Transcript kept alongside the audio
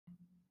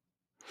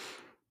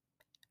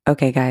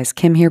Okay, guys,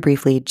 Kim here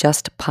briefly,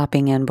 just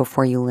popping in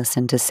before you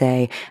listen to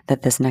say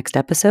that this next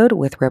episode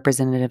with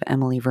Representative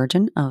Emily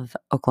Virgin of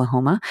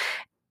Oklahoma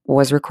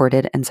was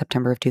recorded in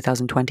September of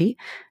 2020.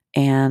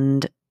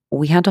 And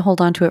we had to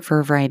hold on to it for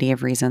a variety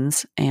of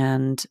reasons.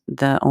 And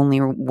the only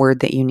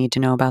word that you need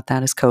to know about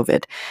that is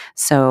COVID.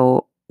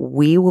 So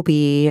we will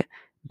be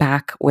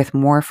back with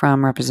more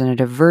from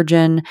Representative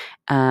Virgin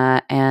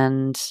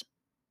and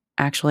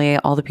actually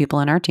all the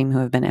people in our team who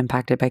have been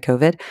impacted by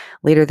COVID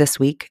later this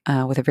week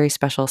with a very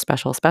special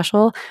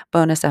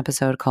bonus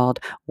episode called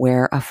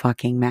Wear a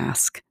Fucking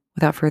Mask.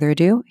 Without further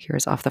ado,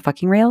 here's Off the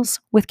Fucking Rails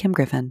with Kim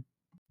Griffin.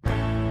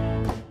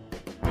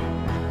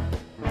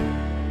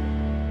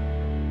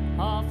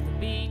 Off the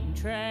beaten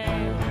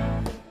trail,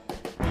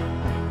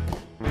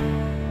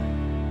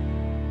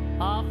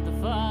 off the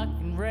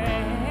fucking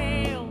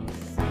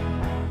rails,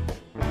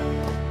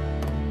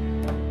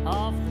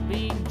 off the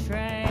beaten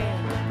trail.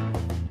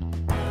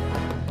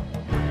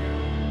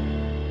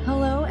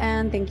 Hello,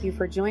 and thank you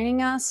for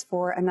joining us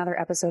for another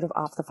episode of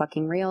Off the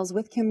Fucking Rails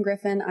with Kim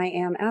Griffin. I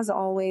am, as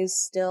always,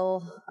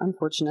 still,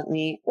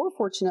 unfortunately, or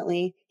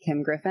fortunately,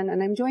 Kim Griffin,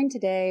 and I'm joined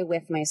today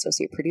with my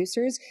associate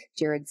producers,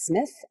 Jared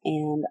Smith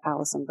and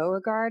Allison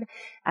Beauregard,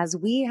 as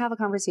we have a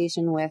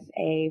conversation with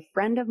a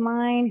friend of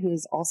mine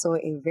who's also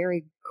a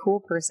very cool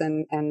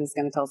person and is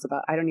going to tell us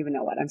about, I don't even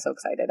know what, I'm so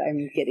excited,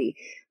 I'm giddy.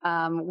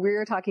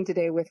 We're talking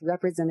today with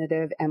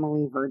Representative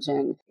Emily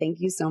Virgin.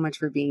 Thank you so much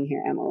for being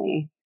here,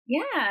 Emily.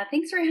 Yeah,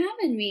 thanks for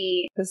having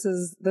me. This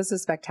is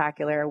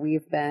spectacular.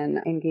 We've been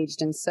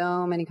engaged in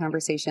so many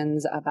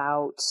conversations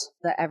about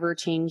the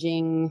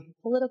ever-changing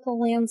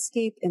political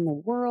landscape in the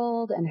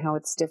world and how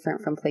it's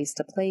different from place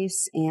to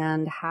place,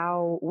 and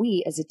how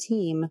we as a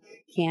team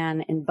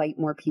can invite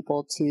more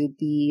people to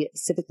be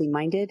civically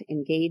minded,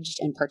 engaged,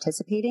 and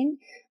participating,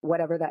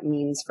 whatever that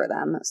means for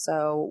them.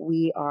 So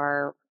we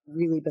are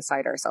really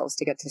beside ourselves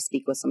to get to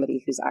speak with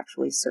somebody who's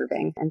actually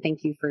serving. And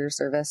thank you for your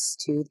service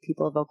to the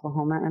people of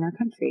Oklahoma and our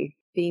country.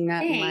 Being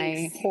that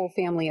my whole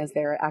family is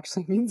there, it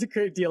actually means a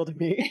great deal to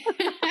me.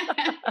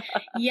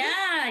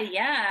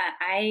 Yeah.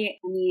 I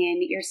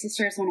mean, your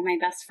sister is one of my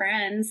best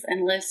friends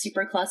and lives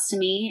super close to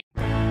me.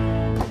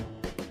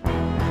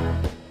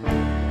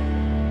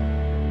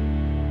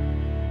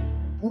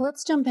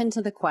 Let's jump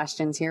into the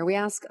questions here. We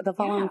ask the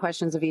following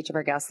questions of each of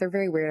our guests. They're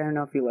very weird. I don't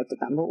know if you looked at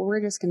them, but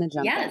we're just going to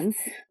jump in.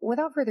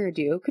 Without further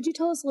ado, could you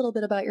tell us a little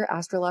bit about your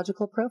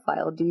astrological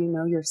profile? Do you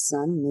know your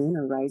sun, moon,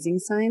 or rising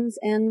signs?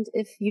 And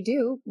if you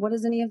do, what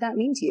does any of that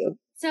mean to you?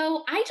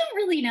 So I don't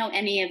really know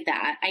any of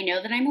that. I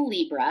know that I'm a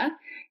Libra,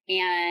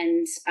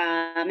 and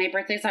my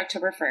birthday is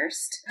October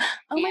 1st.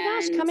 Oh my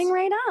gosh, coming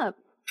right up.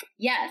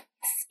 Yes,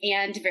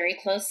 and very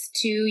close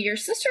to your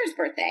sister's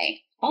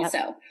birthday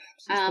also.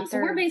 Yep. So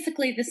we're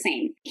basically the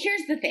same.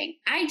 Here's the thing.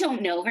 I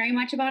don't know very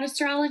much about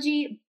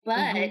astrology,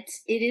 but it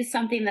is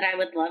something that I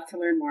would love to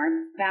learn more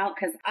about,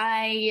 because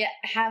I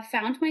have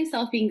found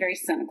myself being very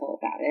cynical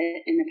about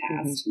it in the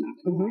past, not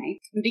gonna lie.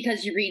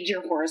 Because you read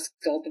your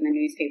horoscope in the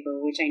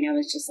newspaper, which I know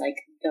is just like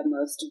the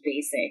most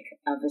basic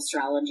of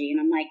astrology. And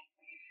I'm like,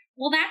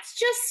 well, that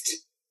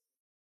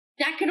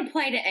could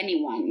apply to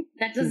anyone.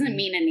 That doesn't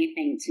mean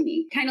anything to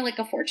me. Kind of like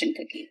a fortune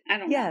cookie. I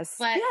don't know.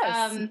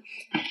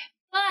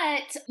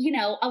 But, you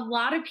know, a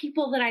lot of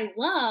people that I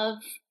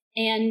love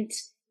and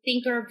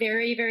think are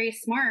very, very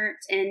smart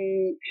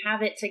and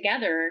have it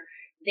together,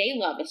 they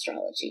love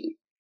astrology.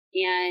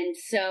 And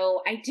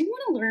so I do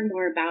want to learn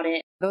more about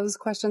it. Those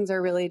questions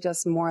are really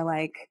just more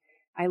like,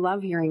 I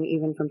love hearing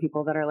even from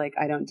people that are like,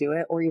 I don't do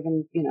it, or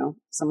even, you know,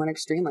 someone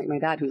extreme like my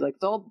dad who's like,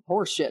 it's all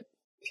horse shit.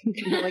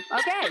 You're like,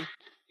 okay.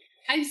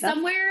 I'm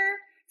somewhere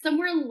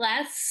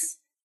less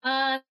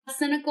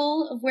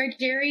cynical of where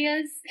Jerry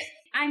is.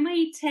 I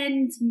might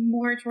tend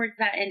more towards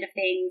that end of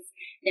things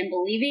than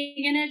believing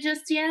in it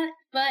just yet.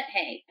 But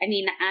hey, I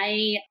mean,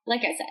 like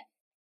I said,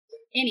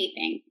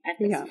 anything at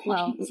this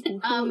point.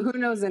 Well, who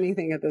knows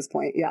anything at this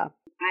point? Yeah.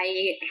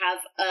 I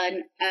have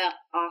an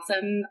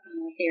awesome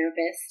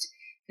therapist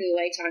who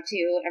I talk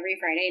to every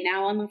Friday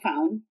now on the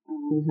phone,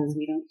 because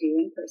we don't do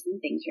in-person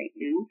things right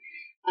now.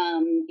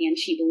 And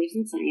she believes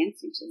in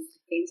science, which is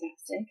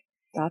fantastic.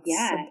 That's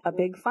a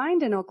big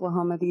find in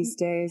Oklahoma these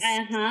days.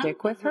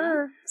 Stick with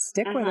her.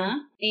 Stick with her.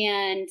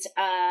 And,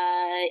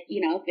 you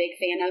know, big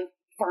fan of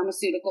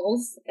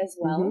pharmaceuticals as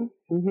well.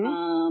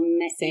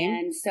 Same.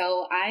 And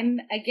so I'm,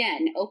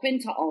 again, open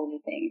to all of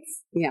the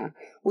things. Yeah.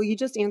 Well, you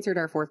just answered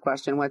our fourth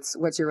question.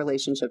 What's your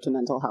relationship to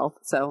mental health?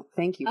 So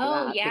thank you for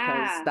that.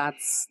 Because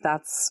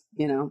that's,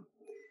 you know,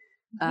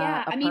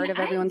 a part of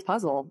everyone's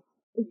puzzle.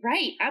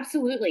 Right,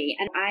 absolutely.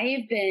 And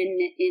I've been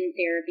in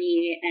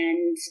therapy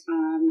and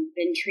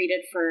been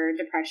treated for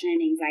depression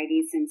and anxiety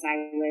since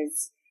I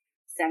was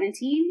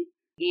 17.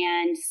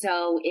 And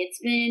so it's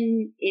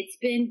been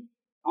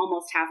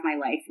almost half my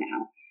life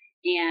now.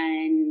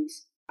 And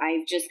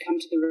I've just come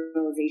to the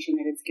realization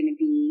that it's going to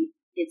be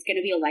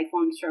a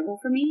lifelong struggle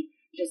for me,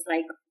 just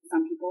like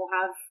some people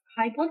have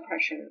high blood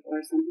pressure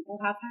or some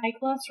people have high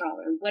cholesterol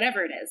or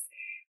whatever it is.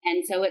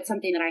 And so it's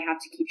something that I have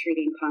to keep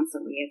treating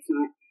constantly. It's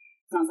not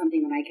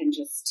something that I can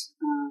just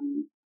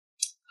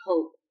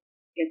hope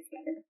gets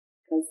better,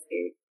 because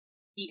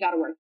you got to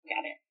work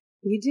at it.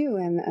 You do,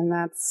 and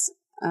that's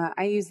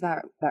I use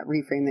that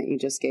reframe that you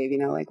just gave.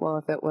 Like, well,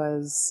 if it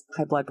was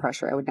high blood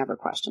pressure, I would never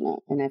question it,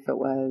 and if it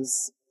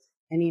was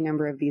any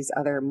number of these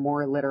other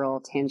more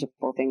literal,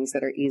 tangible things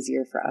that are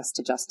easier for us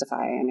to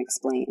justify and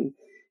explain,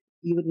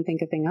 you wouldn't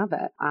think a thing of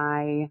it.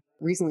 I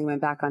recently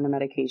went back onto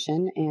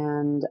medication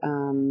and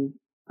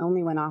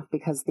only went off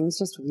because things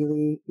just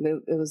really,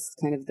 it was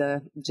kind of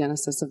the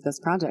genesis of this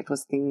project,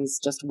 was things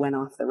just went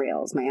off the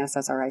rails. My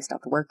SSRI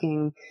stopped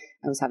working.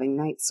 I was having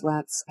night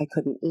sweats. I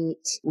couldn't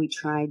eat. We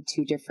tried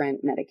 2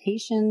 different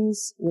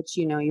medications, which,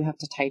 you have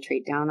to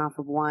titrate down off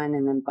of one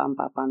and then bump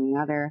up on the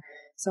other.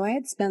 So I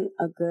had spent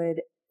a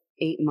good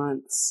 8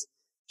 months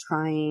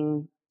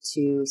trying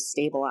to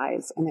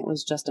stabilize, and it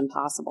was just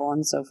impossible.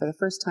 And so for the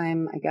first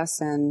time, I guess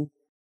in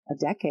a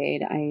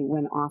decade, I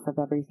went off of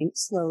everything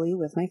slowly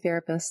with my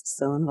therapist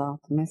still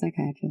involved, and my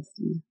psychiatrist,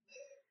 and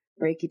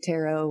Reiki,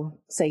 tarot,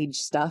 sage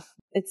stuff.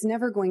 It's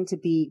never going to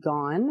be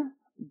gone,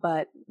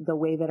 but the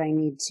way that I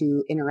need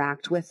to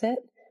interact with it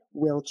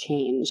will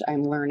change.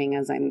 I'm learning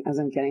as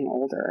I'm getting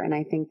older, and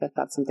I think that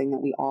that's something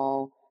that we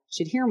all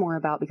should hear more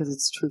about, because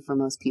it's true for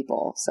most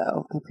people.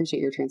 So I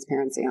appreciate your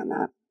transparency on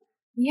that.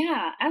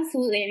 Yeah,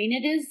 absolutely. I mean,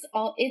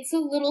 it's a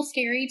little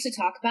scary to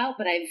talk about,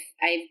 but I've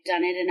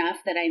done it enough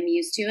that I'm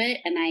used to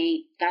it. And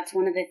that's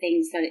one of the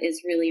things that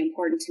is really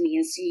important to me,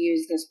 is to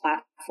use this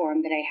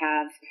platform that I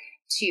have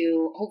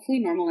to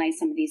hopefully normalize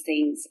some of these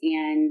things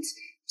and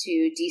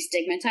to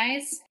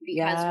destigmatize,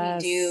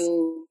 because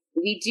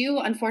we do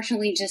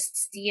unfortunately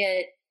just see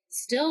it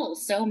still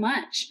so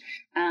much,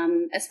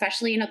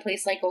 especially in a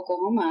place like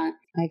Oklahoma.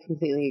 I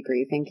completely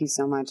agree. Thank you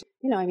so much.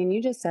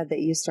 You just said that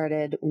you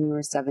started when you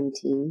were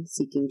 17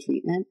 seeking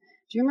treatment.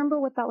 Do you remember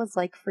what that was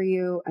like for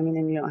you? I mean,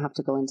 and you don't have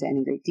to go into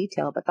any great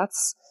detail, but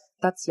that's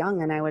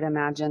young. And I would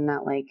imagine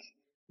that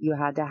you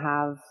had to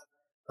have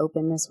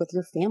openness with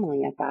your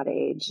family at that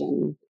age.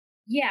 And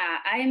yeah,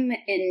 I'm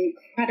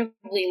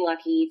incredibly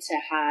lucky to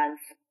have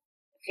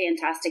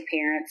fantastic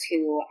parents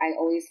who I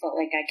always felt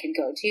like I could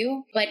go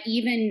to. But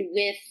even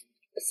with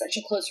such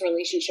a close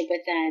relationship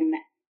with them,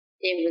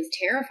 it was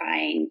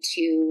terrifying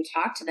to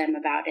talk to them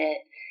about it,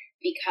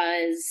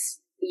 because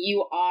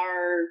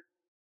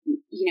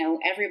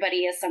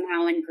everybody is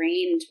somehow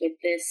ingrained with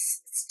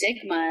this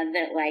stigma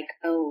that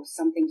oh,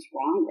 something's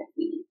wrong with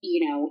me.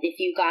 If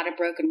you got a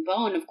broken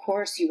bone, of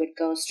course you would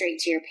go straight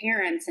to your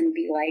parents and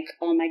be like,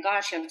 oh my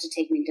gosh, you have to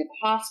take me to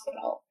the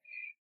hospital.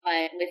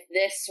 But with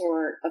this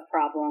sort of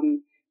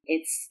problem,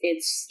 it's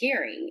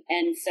scary.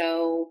 And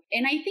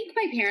I think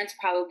my parents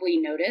probably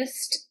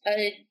noticed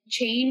a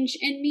change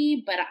in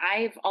me, but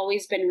I've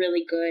always been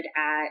really good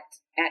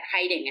at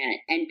hiding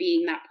it and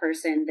being that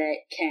person that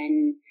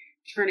can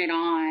turn it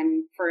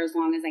on for as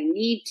long as I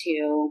need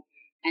to,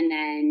 and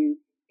then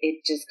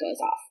it just goes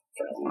off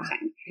for a long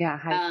time. Yeah,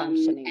 high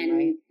functioning,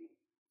 right?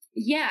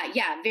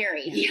 Yeah,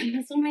 very. Yeah,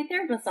 that's what my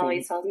therapist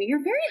always tells me.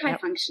 You're very high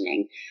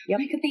functioning. Yep.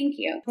 I'm like, thank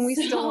you. And we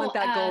still want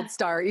that gold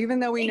star,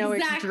 even though we know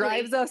it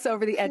drives us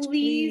over the edge.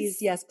 Please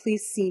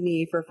see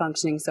me for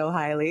functioning so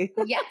highly.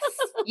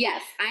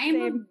 Yes. I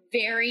am a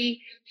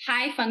very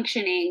high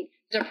functioning,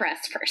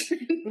 depressed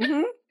person.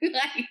 Mm-hmm.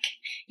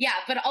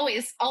 But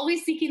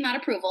always seeking that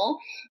approval.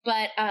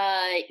 But,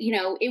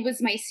 it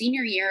was my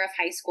senior year of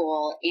high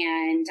school,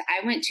 and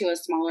I went to a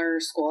smaller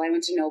school. I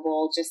went to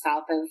Noble, just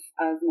south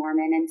of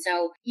Norman. And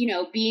so,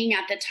 being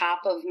at the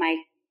top of my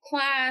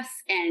class,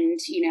 and,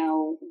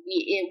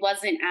 it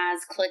wasn't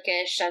as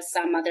cliquish as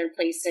some other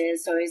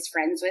places. So I was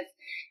friends with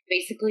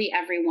basically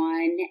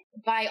everyone.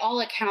 By all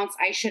accounts,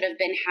 I should have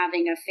been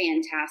having a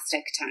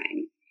fantastic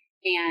time.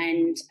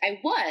 And I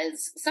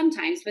was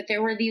sometimes, but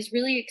there were these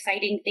really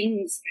exciting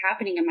things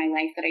happening in my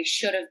life that I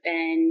should have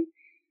been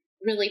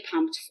really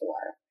pumped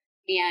for.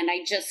 And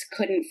I just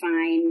couldn't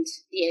find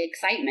the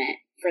excitement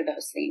for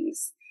those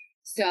things.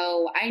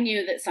 So I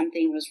knew that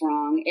something was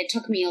wrong. It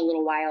took me a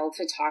little while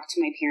to talk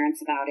to my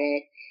parents about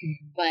it,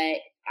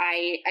 but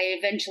I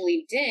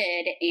eventually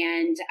did.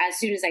 And as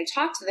soon as I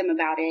talked to them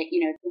about it,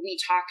 we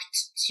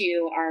talked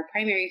to our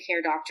primary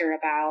care doctor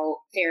about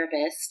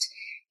therapist,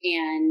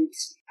 and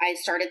I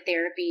started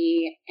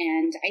therapy.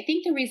 And I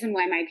think the reason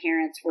why my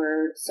parents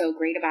were so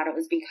great about it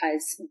was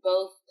because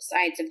both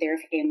sides of their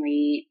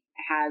family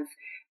have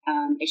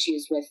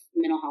issues with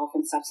mental health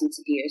and substance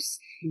abuse.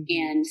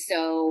 Mm-hmm. And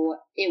so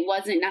it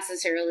wasn't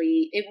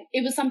necessarily,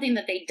 it was something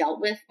that they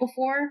dealt with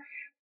before,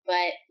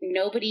 but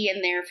nobody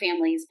in their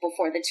families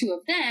before the two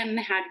of them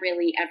had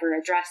really ever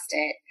addressed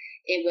it.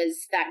 It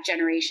was that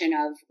generation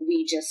of,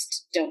 we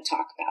just don't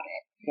talk about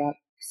it. Yep.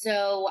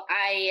 So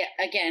I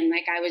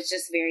was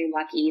just very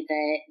lucky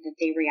that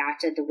they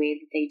reacted the way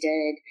that they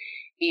did.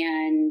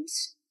 And,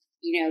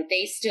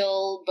 they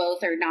still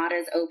both are not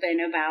as open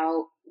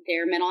about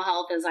their mental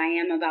health as I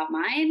am about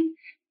mine,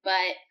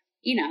 but,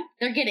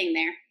 they're getting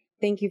there.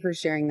 Thank you for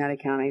sharing that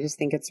account. I just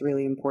think it's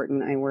really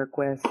important. I work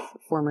with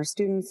former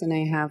students, and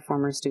I have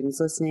former students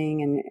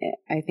listening. And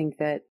I think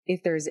that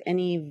if there's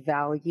any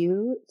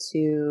value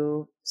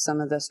to some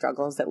of the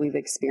struggles that we've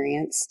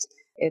experienced,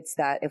 it's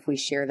that if we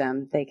share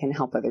them, they can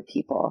help other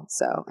people.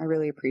 So I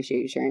really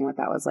appreciate you sharing what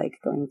that was like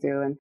going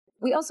through. And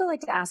we also like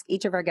to ask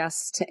each of our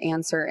guests to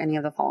answer any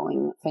of the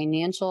following: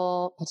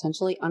 financial,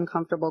 potentially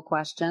uncomfortable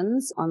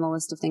questions. On the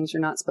list of things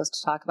you're not supposed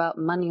to talk about,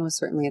 money was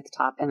certainly at the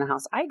top in the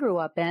house I grew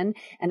up in.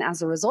 And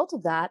as a result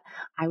of that,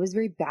 I was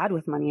very bad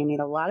with money. I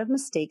made a lot of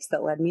mistakes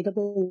that led me to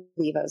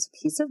believe I was a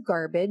piece of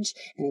garbage,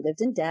 and I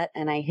lived in debt,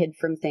 and I hid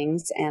from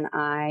things. And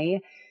I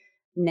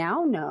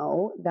now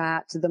know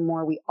that the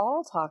more we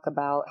all talk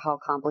about how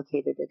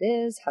complicated it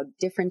is, how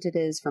different it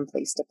is from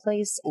place to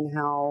place, and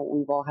how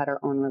we've all had our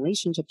own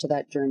relationship to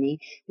that journey,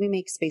 we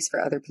make space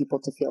for other people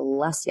to feel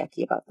less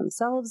yucky about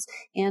themselves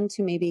and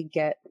to maybe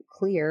get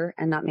clear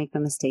and not make the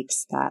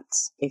mistakes that,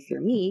 if you're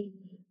me,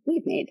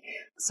 we've made.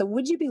 So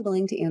would you be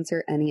willing to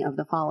answer any of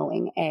the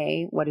following?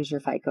 A, what is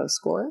your FICO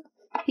score?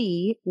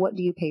 B, what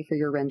do you pay for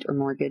your rent or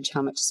mortgage?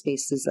 How much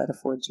space does that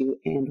afford you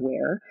and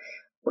where?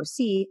 Or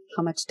C,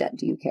 how much debt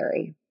do you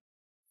carry?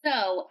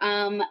 So,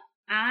 my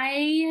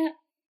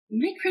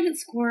credit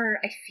score,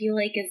 I feel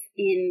like it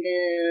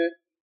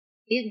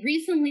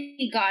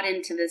recently got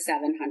into the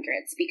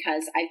 700s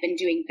because I've been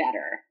doing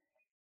better.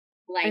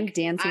 Like, I'm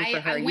dancing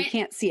for her. You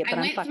can't see it, but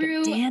I'm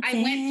fucking dancing.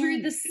 I went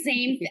through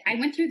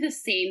the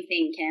same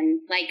thing,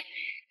 Kim. Like,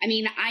 I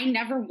mean, I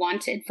never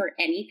wanted for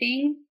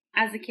anything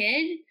as a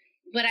kid,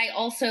 but I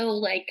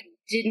also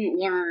didn't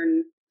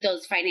learn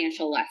those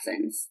financial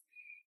lessons.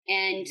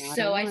 And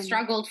so I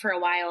struggled for a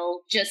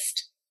while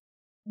just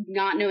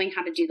not knowing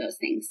how to do those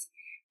things.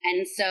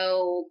 And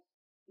so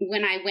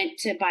when I went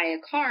to buy a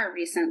car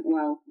it's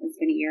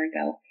been a year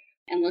ago,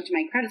 and looked at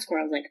my credit score,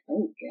 I was like,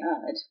 oh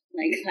God,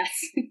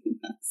 that's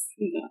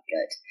not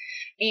good.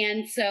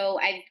 And so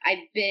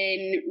I've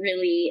been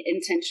really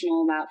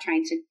intentional about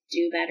trying to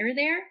do better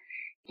there.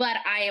 But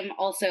I am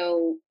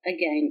also,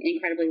 again,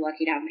 incredibly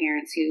lucky to have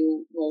parents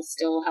who will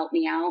still help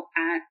me out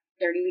at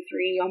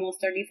 33, almost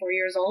 34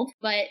 years old.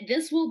 But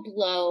this will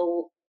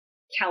blow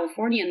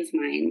Californians'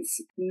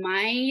 minds.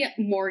 My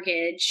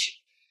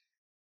mortgage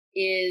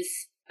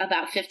is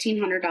about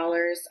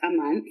 $1,500 a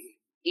month,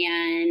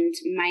 and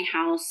my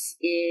house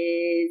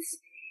is,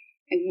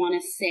 I want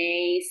to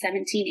say,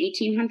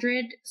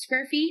 1,800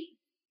 square feet.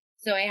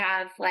 So I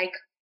have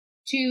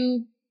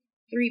 2,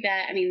 3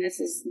 bed. I mean, this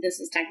is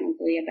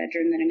technically a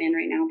bedroom that I'm in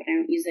right now, but I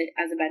don't use it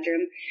as a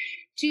bedroom.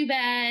 2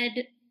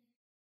 bed,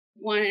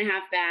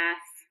 1.5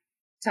 bath.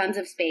 Tons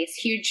of space,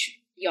 huge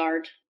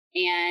yard,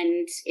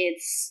 and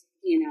it's,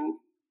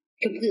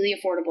 completely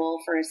affordable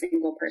for a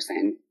single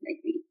person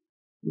like me.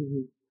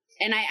 Mm-hmm.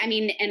 And I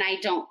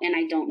don't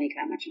make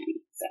that much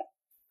money. So.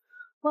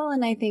 Well,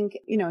 and I think,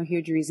 a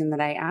huge reason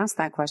that I asked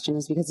that question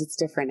is because it's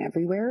different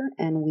everywhere,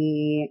 and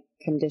we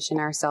condition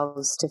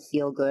ourselves to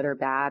feel good or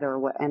bad or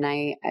what. And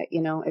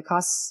it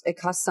costs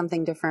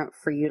something different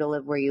for you to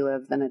live where you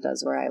live than it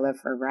does where I live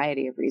for a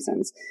variety of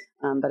reasons.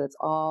 But it's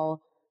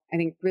all, I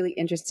think, really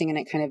interesting, and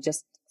it kind of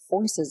just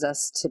forces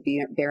us to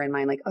bear in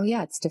mind, oh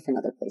yeah, it's different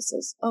other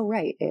places. Oh,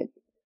 right.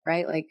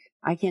 I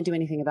can't do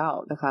anything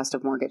about the cost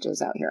of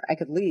mortgages out here. I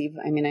could leave.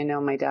 I mean, I know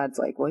my dad's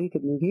well, you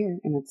could move here,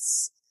 and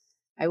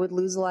I would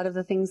lose a lot of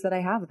the things that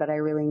I have that I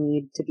really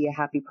need to be a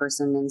happy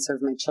person and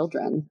serve my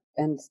children.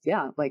 And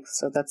yeah,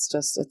 so that's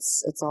just,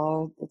 it's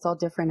all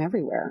different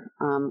everywhere.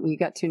 You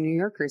got 2 New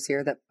Yorkers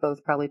here that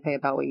both probably pay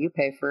about what you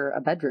pay for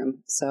a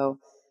bedroom. So,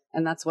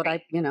 and that's what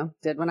I,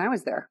 did when I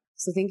was there.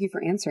 So thank you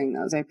for answering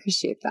those. I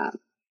appreciate that.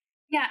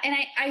 Yeah, and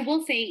I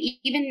will say,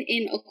 even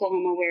in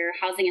Oklahoma, where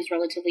housing is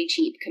relatively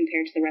cheap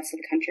compared to the rest of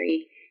the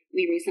country,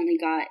 we recently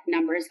got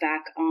numbers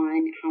back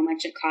on how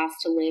much it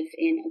costs to live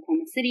in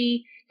Oklahoma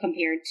City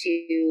compared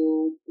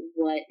to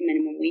what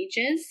minimum wage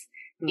is.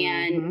 Mm-hmm.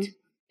 And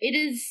it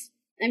is,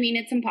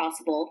 it's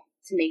impossible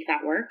to make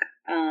that work.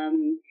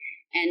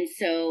 And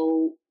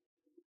so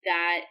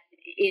that,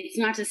 it's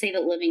not to say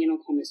that living in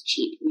Oklahoma is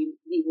cheap. We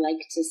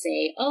like to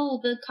say, oh,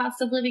 the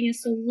cost of living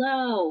is so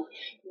low.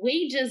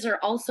 Wages are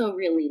also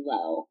really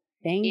low.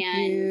 Thank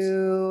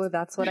you.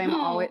 That's what I'm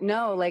always,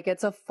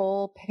 it's a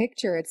full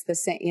picture. It's the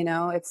same,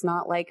 it's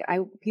not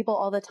people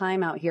all the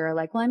time out here are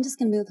well, I'm just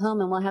going to move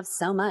home and we'll have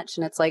so much.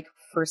 And it's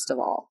first of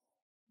all,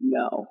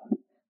 no.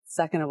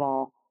 Second of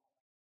all,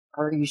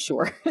 are you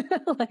sure?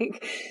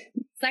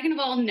 Second of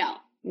all, no.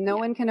 No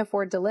one can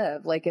afford to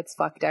live. It's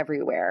fucked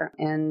everywhere.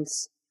 And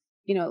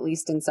at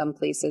least in some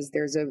places,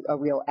 there's a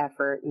real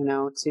effort,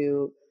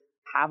 to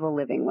have a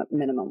living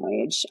minimum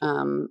wage.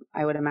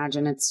 I would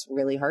imagine it's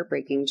really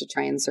heartbreaking to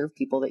try and serve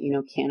people that,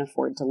 can't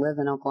afford to live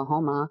in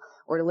Oklahoma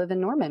or to live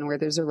in Norman, where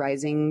there's a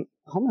rising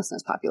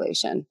homelessness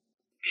population.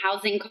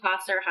 Housing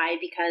costs are high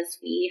because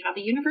we have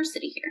a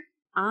university here.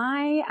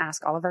 I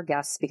ask all of our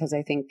guests, because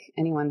I think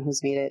anyone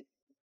who's made it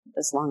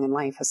this long in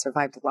life has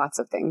survived lots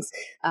of things,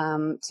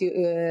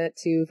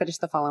 to finish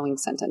the following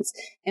sentence.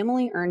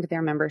 Emily earned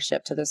their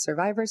membership to the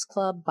Survivors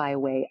Club by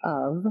way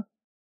of...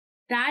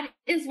 That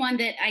is one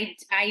that I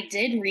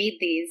did read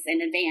these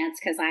in advance,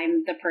 because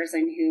I'm the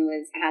person who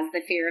has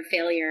the fear of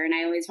failure, and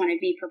I always want to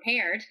be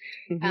prepared.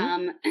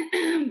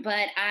 Mm-hmm.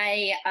 But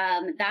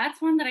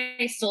that's one that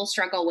I still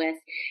struggle with.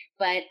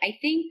 But I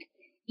think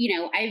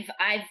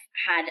I've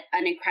had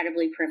an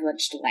incredibly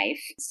privileged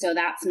life, so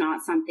that's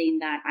not something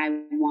that I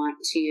want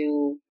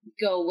to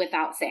go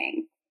without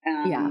saying.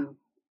 Yeah.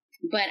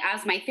 But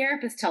as my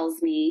therapist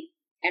tells me,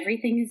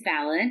 everything is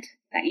valid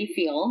that you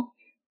feel.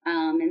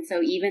 And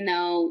so even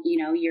though,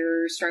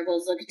 your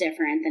struggles look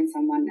different than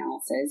someone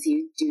else's,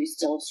 you do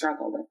still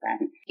struggle with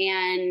them.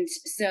 And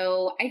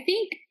so I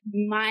think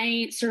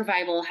my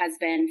survival has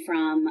been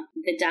from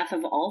the death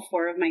of all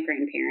four of my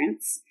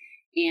grandparents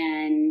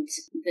and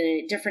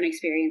the different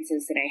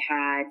experiences that I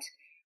had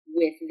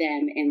with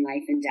them in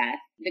life and death.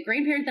 The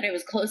grandparent that I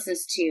was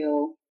closest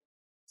to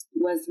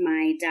was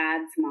my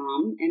dad's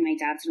mom, and my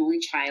dad's an only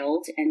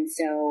child. And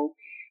so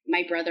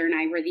my brother and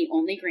I were the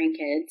only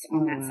grandkids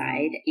on that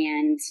side.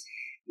 And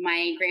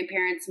my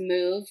grandparents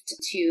moved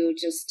to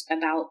just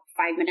about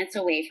 5 minutes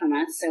away from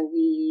us. So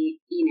we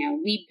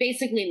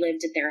basically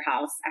lived at their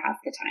house half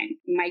the time.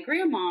 My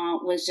grandma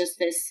was just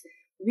this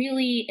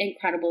really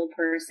incredible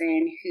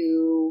person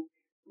who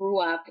grew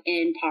up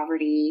in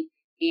poverty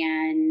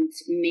and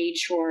made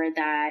sure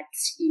that,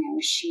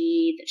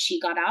 she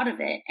got out of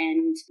it.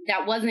 And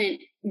that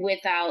wasn't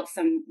without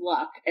some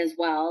luck as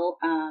well.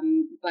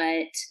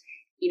 But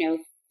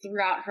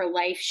throughout her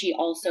life, she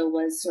also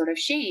was sort of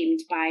shamed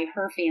by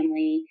her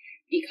family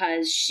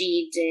because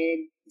she did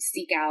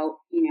seek out,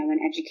 an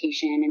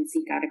education and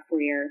seek out a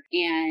career.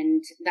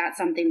 And that's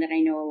something that I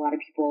know a lot of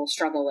people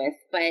struggle with.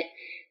 But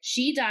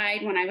she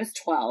died when I was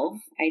 12.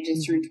 I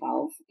just turned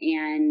 12,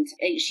 and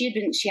she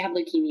had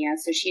leukemia.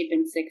 So she had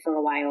been sick for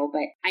a while,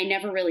 but I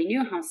never really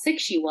knew how sick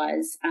she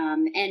was.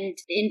 And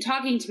in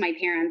talking to my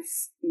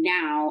parents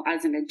now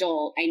as an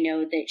adult, I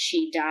know that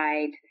she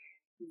died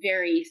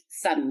very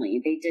suddenly.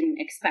 They didn't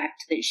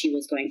expect that she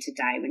was going to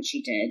die when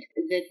she did.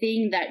 The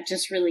thing that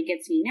just really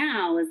gets me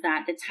now is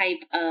that the type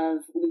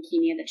of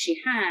leukemia that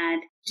she had,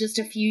 just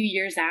a few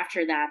years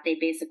after that, they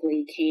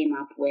basically came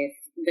up with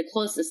the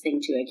closest thing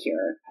to a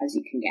cure as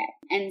you can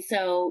get. And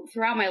so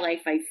throughout my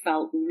life, I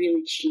felt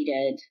really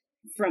cheated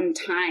from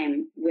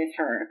time with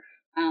her.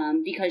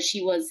 Because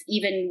she was,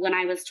 even when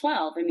I was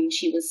 12,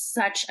 she was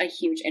such a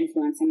huge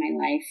influence in my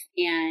life,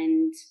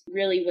 and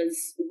really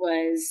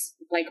was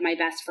like my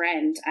best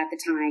friend at the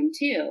time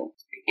too.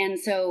 And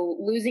so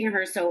losing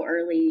her so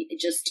early, it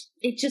just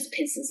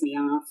pisses me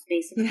off,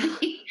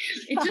 basically.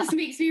 It just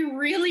makes me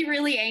really,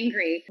 really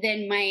angry.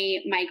 Then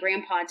my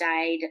grandpa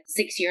died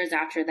 6 years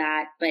after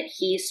that, but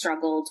he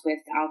struggled with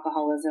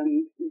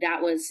alcoholism.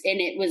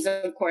 It was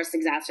of course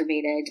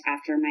exacerbated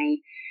after my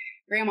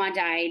grandma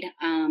died.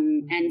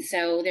 And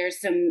so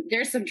there's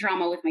some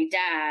trauma with my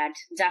dad,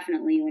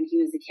 definitely when he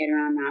was a kid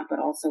around that, but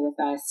also with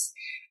us.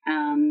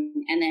 And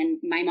then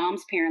my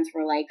mom's parents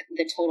were like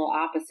the total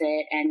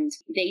opposite, and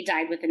they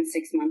died within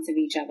 6 months of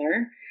each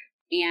other.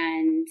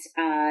 And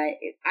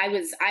I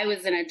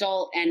was an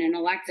adult and an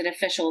elected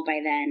official by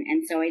then.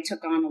 And so I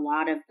took on a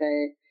lot of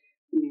the,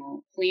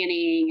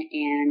 planning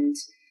and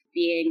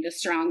being the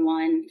strong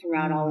one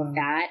throughout all of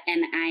that.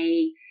 And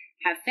I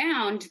have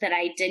found that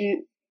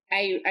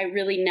I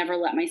really never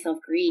let myself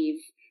grieve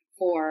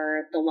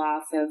for the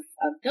loss of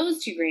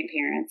those two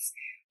grandparents.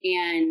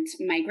 And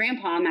my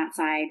grandpa on that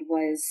side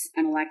was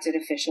an elected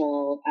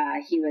official.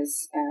 He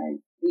was,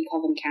 we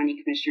call them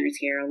county commissioners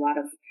here. A lot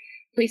of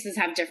places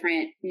have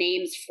different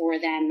names for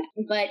them,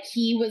 but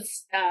he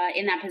was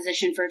in that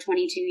position for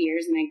 22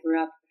 years, and I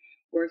grew up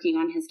working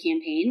on his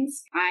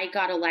campaigns. I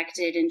got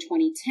elected in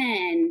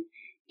 2010,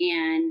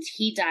 and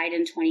he died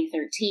in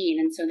 2013.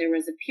 And so there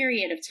was a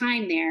period of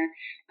time there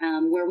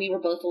where we were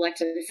both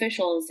elected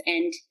officials.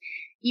 And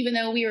even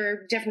though we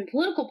were different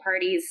political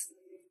parties,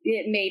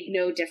 it made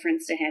no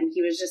difference to him.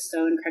 He was just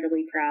so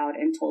incredibly proud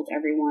and told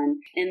everyone.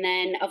 And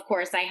then, of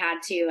course, I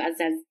had to, as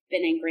has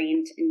been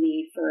ingrained in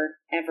me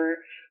forever,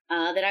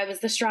 that I was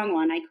the strong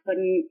one. I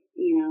couldn't,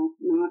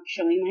 not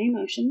showing my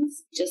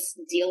emotions, just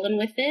dealing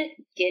with it,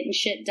 getting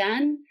shit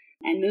done,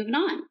 and moving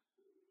on.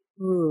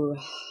 Ooh.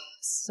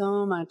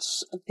 So much.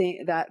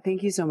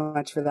 Thank you so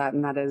much for that.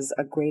 And that is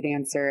a great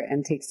answer,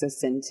 and takes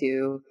us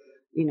into,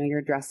 you're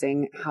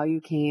addressing how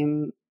you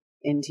came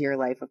into your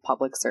life of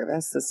public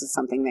service. This is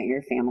something that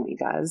your family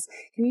does.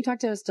 Can you talk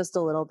to us just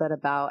a little bit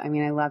about,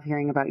 I love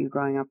hearing about you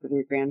growing up with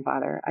your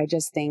grandfather. I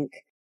just think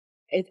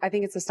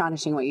it's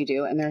astonishing what you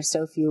do. And there's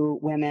so few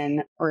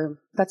women, or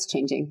that's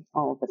changing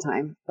all of the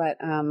time. But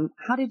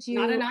how did you,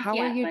 not enough how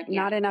yet, were you, but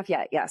yeah. Not enough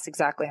yet. Yes,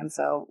 exactly. And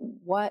so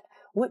what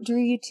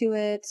drew you to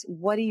it?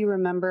 What do you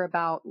remember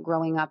about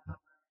growing up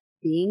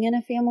being in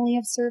a family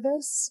of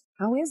service?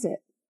 How is it?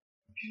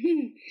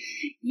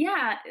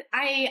 Yeah,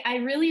 I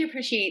really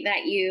appreciate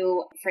that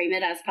you frame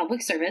it as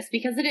public service,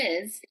 because it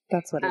is.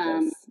 That's what it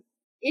is.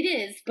 It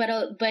is, but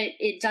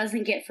it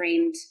doesn't get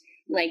framed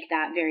like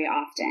that very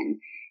often.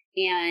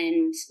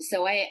 And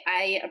so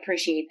I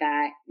appreciate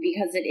that,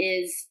 because it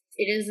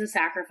is a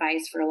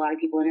sacrifice for a lot of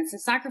people, and it's a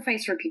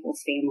sacrifice for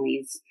people's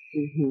families.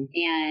 Mm-hmm.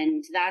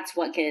 And that's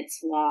what gets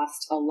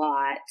lost a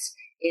lot,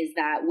 is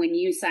that when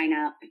you sign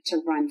up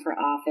to run for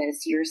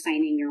office, you're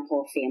signing your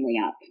whole family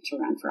up to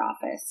run for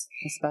office.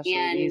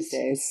 Especially these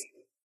days.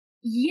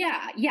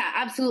 Yeah,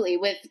 absolutely.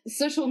 With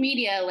social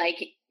media, like,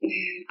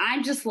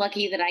 I'm just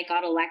lucky that I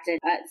got elected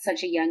at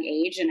such a young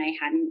age and I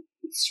hadn't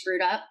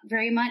screwed up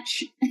very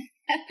much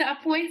at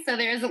that point. So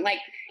there isn't like,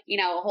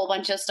 a whole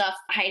bunch of stuff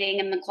hiding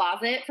in the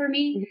closet for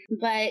me.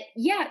 But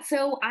yeah,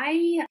 so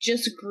I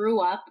just grew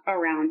up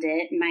around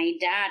it. My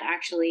dad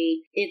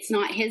actually, it's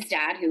not his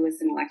dad who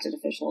was an elected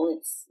official.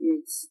 It's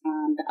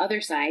the other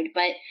side.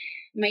 But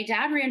my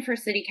dad ran for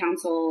city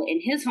council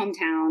in his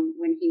hometown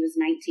when he was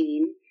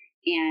 19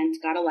 and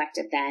got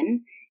elected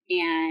then.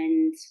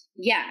 And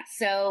yeah,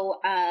 so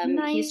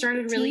he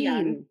started really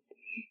young.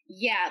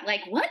 Yeah,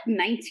 like what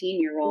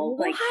 19-year-old?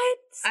 What? Like,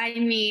 I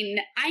mean,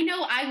 I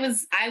know I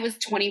was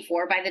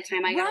 24 by the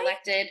time I got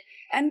elected,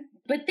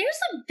 but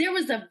there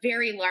was a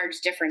very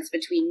large difference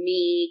between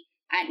me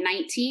at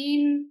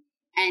 19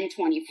 and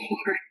 24.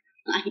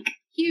 Like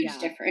huge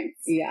difference.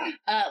 Yeah.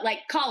 Like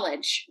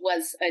college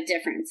was a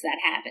difference that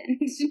happened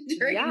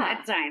during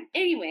that time.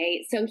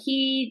 Anyway, so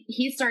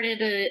he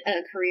started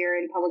a career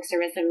in public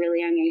service at a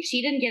really young age.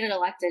 He didn't get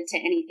elected to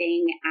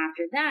anything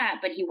after that,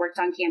 but he worked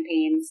on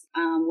campaigns,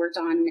 worked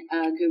on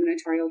a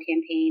gubernatorial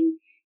campaign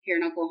here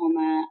in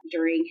Oklahoma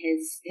during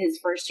his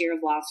first year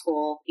of law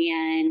school.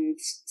 And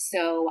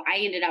so I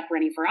ended up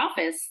running for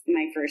office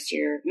my first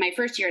year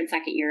and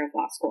second year of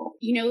law school.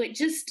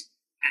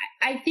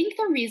 I think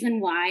the reason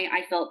why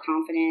I felt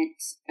confident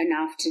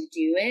enough to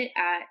do it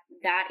at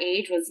that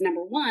age was,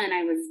 number one,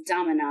 I was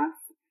dumb enough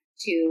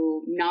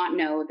to not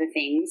know the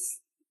things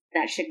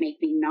that should make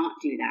me not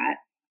do that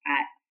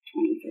at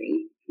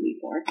 23,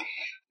 24.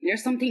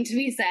 There's something to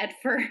be said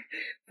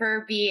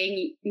for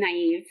being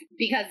naive,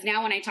 because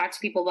now when I talk to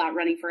people about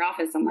running for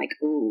office, I'm like,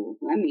 ooh,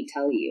 let me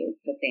tell you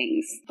the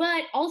things.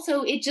 But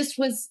also it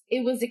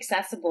was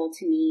accessible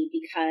to me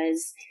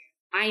because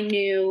I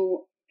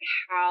knew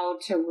how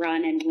to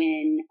run and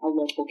win a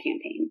local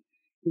campaign.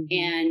 Mm-hmm.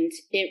 And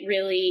it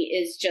really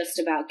is just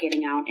about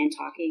getting out and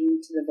talking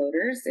to the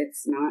voters.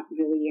 It's not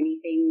really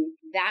anything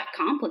that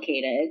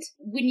complicated.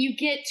 When you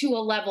get to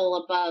a level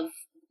above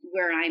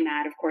where I'm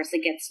at, of course,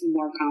 it gets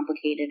more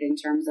complicated in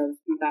terms of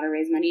you've got to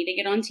raise money to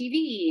get on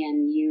TV,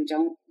 and you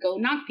don't go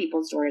knock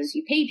people's doors.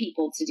 You pay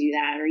people to do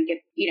that, or you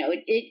get,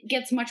 it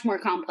gets much more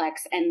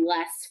complex and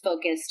less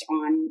focused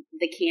on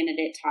the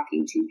candidate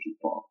talking to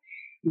people.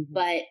 Mm-hmm.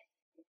 But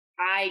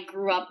I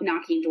grew up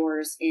knocking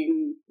doors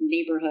in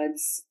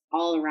neighborhoods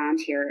all around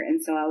here.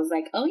 And so I was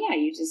like, oh yeah,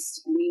 you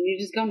just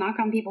go knock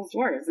on people's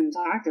doors and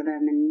talk to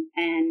them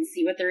and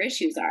see what their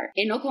issues are.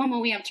 In Oklahoma,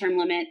 we have term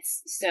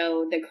limits.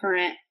 So the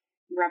current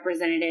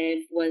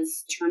representative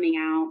was terming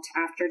out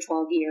after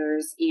 12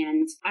 years.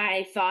 And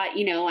I thought,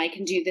 I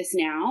can do this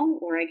now,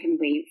 or I can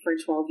wait for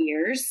 12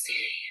 years,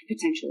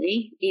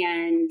 potentially.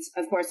 And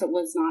of course, it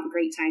was not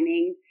great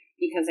timing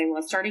because I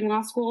was starting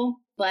law school,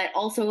 but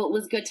also it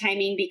was good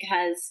timing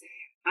because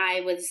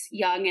I was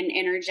young and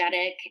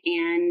energetic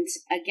and,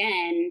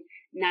 again,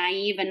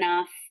 naive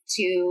enough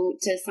to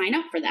sign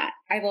up for that.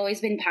 I've always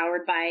been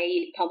powered by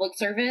public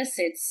service.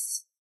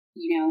 It's,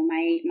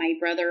 my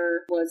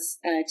brother was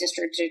a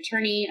district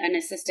attorney, an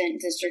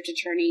assistant district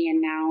attorney,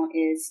 and now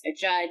is a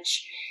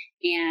judge.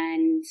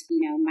 And,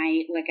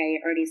 like I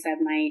already said,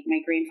 my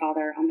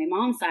grandfather on my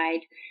mom's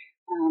side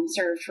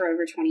served for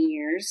over 20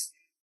 years.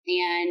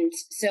 And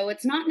so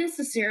it's not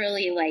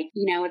necessarily like,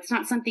 it's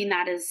not something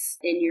that is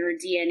in your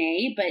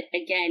DNA, but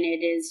again,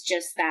 it is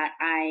just that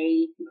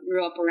I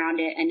grew up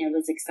around it and it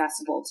was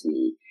accessible to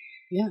me.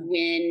 Yeah.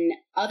 When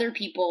other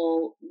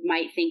people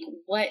might think,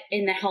 what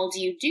in the hell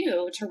do you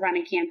do to run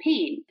a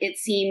campaign? It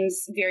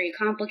seems very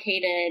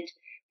complicated.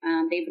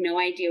 They have no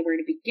idea where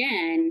to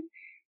begin.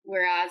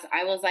 Whereas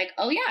I was like,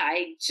 oh yeah,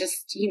 I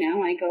just,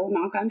 I go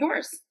knock on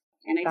doors.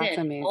 And I did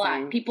amazing. A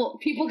lot.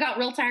 People got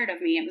real tired of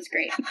me. It was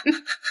great.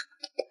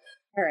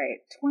 All right,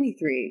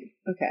 23.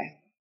 Okay,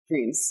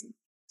 dreams.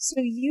 So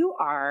you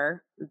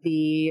are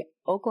the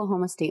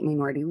Oklahoma State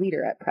Minority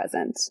Leader at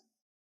present.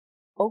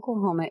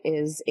 Oklahoma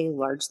is a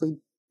largely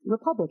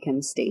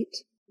Republican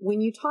state. When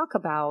you talk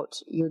about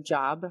your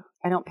job,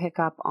 I don't pick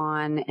up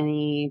on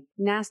any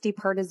nasty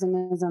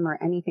partisanism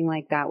or anything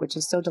like that, which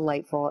is so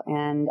delightful.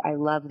 And I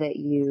love that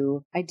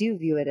I do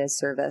view it as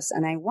service.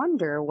 And I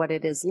wonder what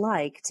it is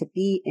like to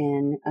be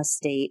in a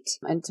state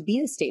and to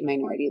be a state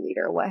minority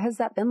leader. What has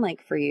that been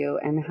like for you?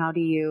 And how do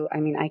you,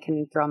 I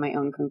can draw my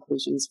own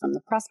conclusions from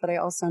the press, but I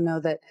also know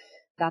that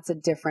that's a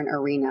different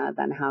arena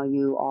than how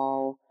you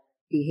all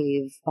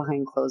behave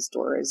behind closed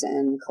doors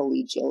and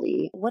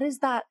collegially. What is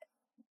that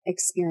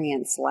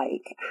experience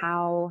like?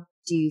 How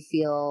do you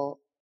feel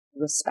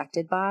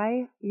respected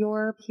by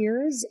your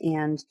peers?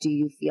 And do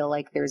you feel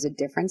like there's a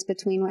difference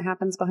between what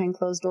happens behind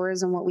closed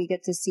doors and what we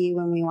get to see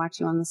when we watch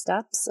you on the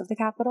steps of the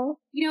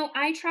Capitol?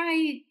 I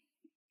try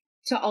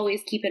to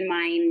always keep in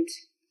mind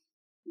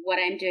what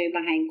I'm doing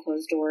behind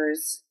closed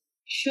doors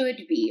should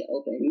be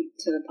open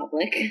to the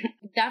public.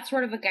 That's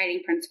sort of a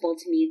guiding principle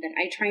to me,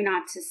 that I try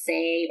not to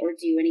say or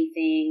do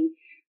anything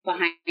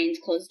behind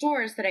closed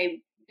doors that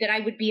I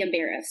would be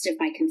embarrassed if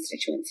my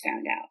constituents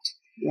found out.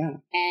 Yeah.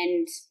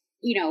 And,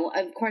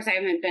 of course I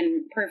haven't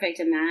been perfect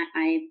in that.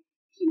 I,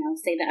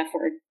 say the F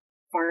word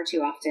far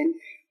too often,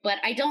 but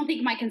I don't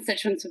think my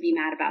constituents would be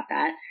mad about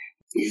that.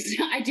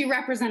 I do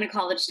represent a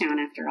college town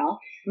after all.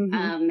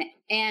 Mm-hmm.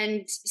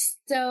 And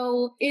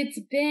so it's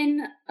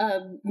been a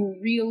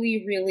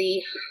really,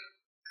 really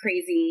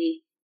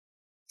crazy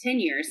 10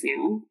 years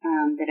now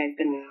that I've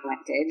been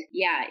elected.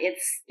 Yeah,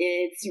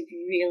 it's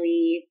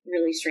really,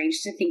 really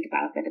strange to think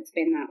about that it's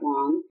been that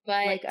long.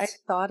 But Like, I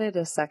thought it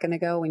a second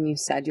ago when you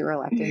said you were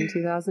elected in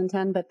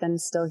 2010, but then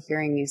still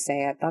hearing you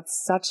say it,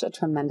 that's such a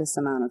tremendous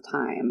amount of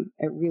time.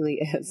 It really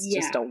is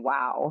just a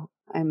wow.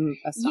 I'm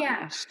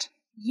astonished.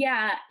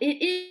 Yeah,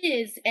 it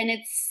is. And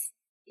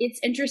it's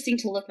interesting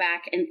to look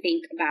back and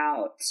think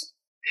about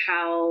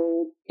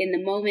how in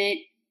the moment,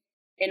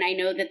 and I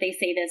know that they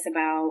say this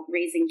about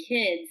raising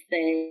kids,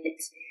 that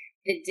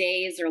the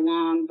days are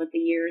long, but the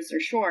years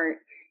are short.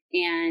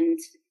 And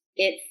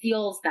it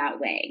feels that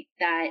way,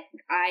 that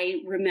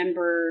I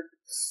remember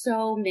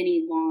so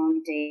many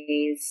long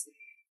days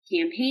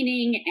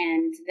campaigning,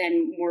 and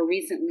then more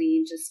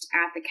recently just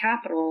at the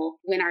Capitol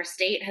when our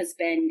state has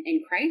been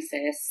in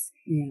crisis.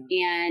 Yeah.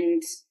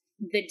 And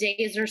the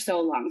days are so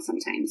long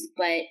sometimes,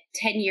 but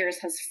 10 years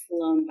has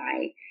flown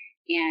by.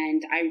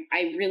 And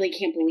I really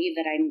can't believe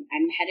that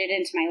I'm headed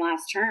into my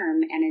last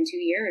term, and in 2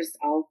 years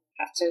I'll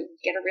have to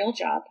get a real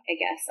job, I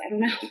guess. I don't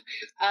know.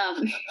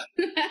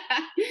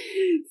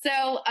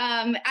 So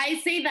I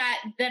say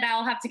that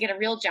I'll have to get a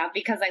real job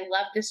because I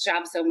love this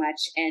job so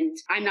much. And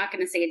I'm not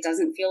going to say it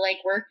doesn't feel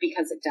like work,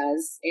 because it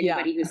does.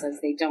 Anybody who says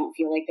they don't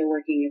feel like they're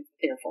working,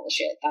 they're full of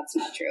shit. That's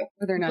not true.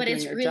 Or they're not But doing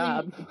it's their really,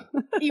 job.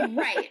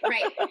 right.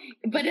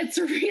 But it's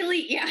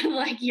really,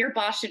 like your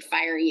boss should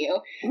fire you.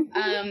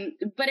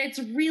 But it's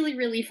really,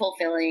 really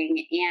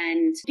fulfilling.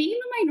 And being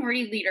the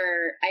minority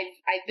leader,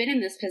 I've been in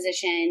this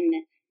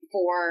position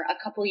for a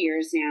couple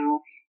years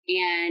now.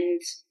 And,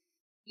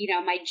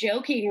 my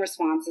joking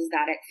response is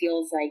that it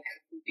feels like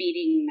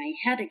beating my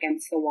head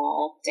against the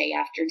wall day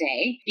after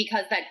day,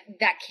 because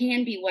that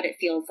can be what it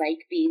feels like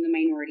being the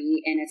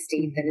minority in a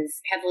state that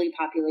is heavily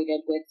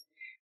populated with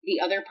the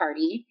other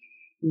party.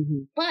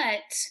 Mm-hmm.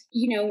 But,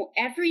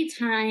 every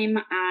time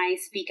I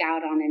speak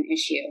out on an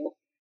issue,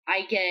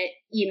 I get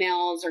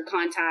emails or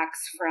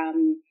contacts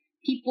from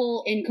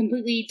people in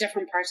completely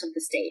different parts of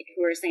the state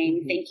who are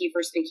saying, thank you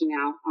for speaking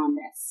out on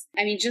this.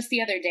 I mean, just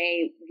the other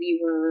day,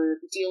 we're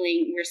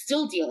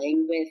still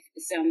dealing with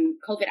some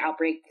COVID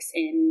outbreaks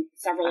in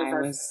several of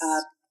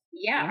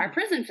our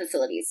prison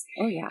facilities.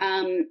 Oh,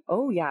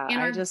 yeah.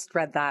 And I just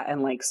read that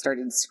and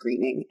started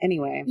screaming.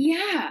 Anyway.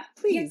 Yeah.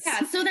 Please.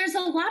 Yeah. So there's a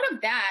lot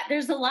of that.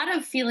 There's a lot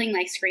of feeling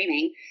like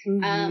screaming.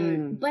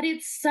 Mm-hmm. But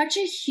it's such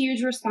a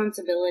huge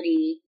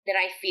responsibility that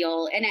I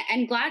feel, and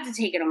I'm glad to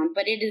take it on,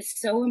 but it is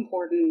so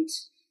important,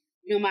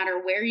 no matter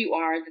where you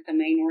are, that the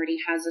minority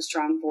has a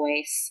strong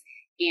voice,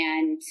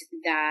 and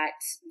that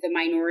the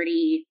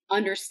minority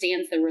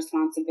understands the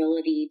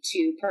responsibility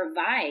to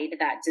provide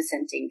that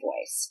dissenting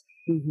voice.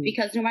 Mm-hmm.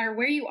 Because no matter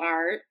where you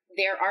are,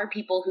 there are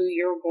people who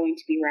you're going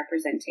to be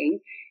representing.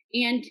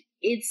 And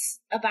it's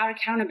about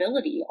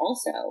accountability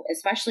also,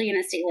 especially in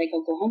a state like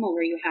Oklahoma,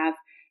 where you have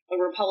a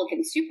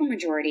Republican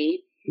supermajority.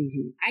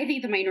 Mm-hmm. I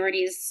think the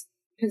minority's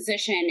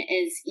position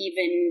is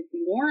even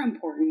more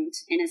important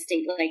in a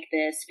state like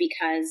this,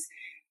 because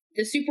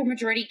the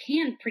supermajority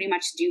can pretty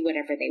much do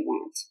whatever they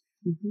want.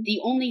 Mm-hmm. The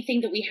only thing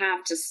that we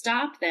have to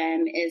stop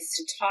them is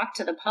to talk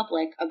to the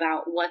public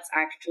about what's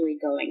actually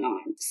going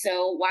on.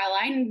 So while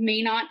I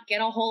may not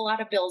get a whole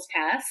lot of bills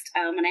passed,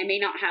 and I may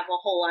not have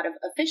a whole lot of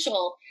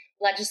official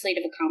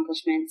legislative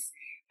accomplishments,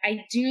 I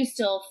do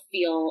still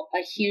feel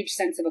a huge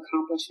sense of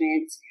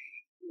accomplishment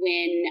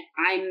when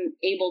I'm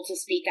able to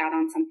speak out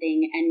on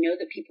something and know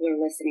that people are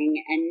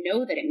listening and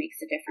know that it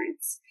makes a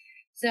difference.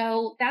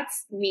 So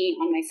that's me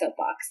on my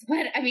soapbox.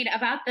 But I mean,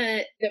 about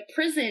the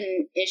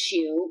prison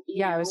issue.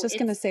 I was just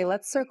going to say,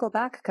 let's circle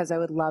back, because I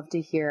would love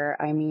to hear.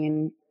 I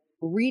mean,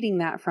 reading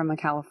that from a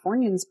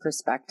Californian's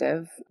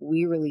perspective,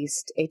 we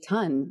released a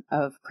ton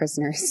of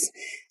prisoners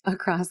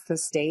across the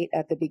state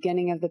at the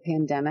beginning of the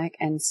pandemic,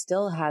 and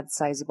still had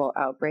sizable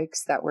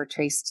outbreaks that were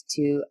traced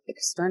to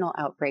external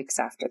outbreaks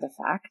after the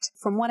fact.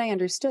 From what I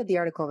understood, the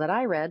article that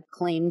I read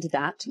claimed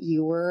that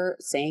you were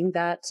saying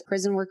that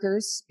prison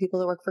workers,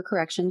 people that work for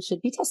corrections,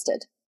 should be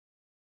tested,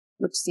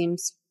 which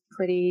seems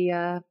pretty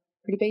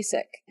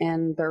basic.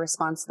 And the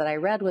response that I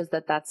read was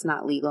that that's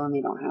not legal and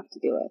they don't have to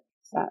do it.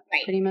 That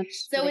right. Pretty much.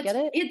 So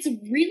it's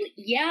really,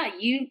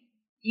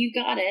 you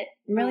got it.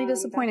 I'm really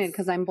disappointed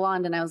because I'm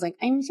blonde, and I was like,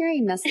 I'm sure I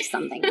missed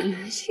something.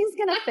 She's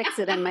gonna fix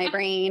it in my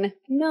brain.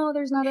 No,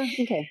 there's not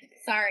okay.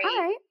 Sorry.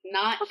 All right.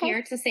 Not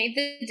here to save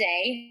the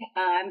day.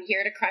 I'm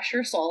here to crush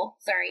your soul.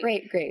 Sorry.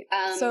 Great.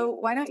 So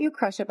why don't you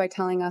crush it by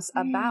telling us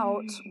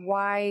about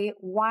why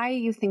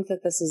you think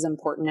that this is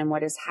important and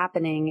what is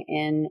happening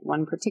in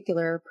one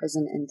particular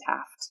prison in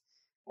Taft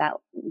that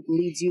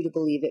leads you to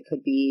believe it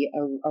could be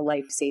a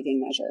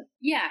life-saving measure?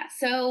 Yeah.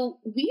 So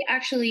we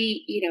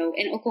actually,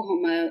 in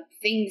Oklahoma,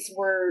 things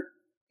were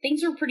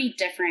pretty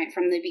different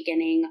from the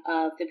beginning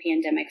of the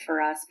pandemic for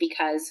us,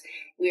 because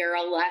we are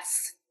a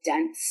less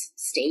dense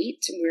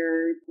state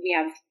where we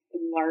have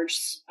large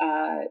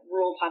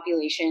rural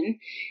population.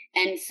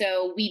 And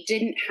so we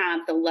didn't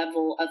have the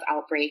level of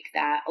outbreak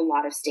that a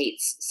lot of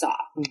states saw.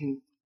 Mm-hmm.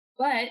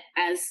 But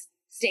as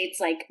states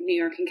like New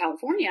York and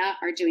California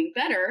are doing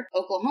better,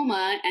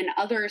 Oklahoma and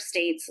other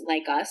states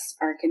like us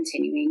are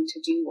continuing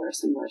to do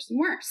worse and worse and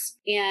worse.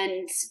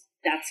 And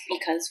that's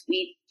because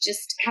we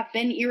just have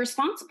been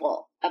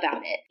irresponsible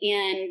about it.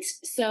 And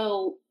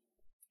so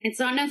it's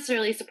not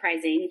necessarily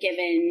surprising,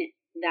 given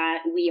that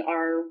we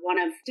are one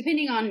of,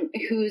 depending on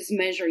whose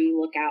measure you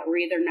look at, we're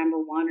either number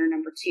one or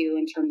number two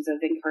in terms of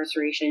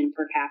incarceration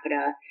per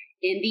capita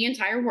in the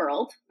entire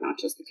world, not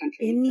just the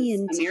country. In the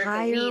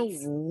America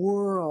entire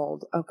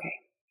world. Okay.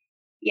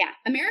 Yeah.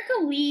 America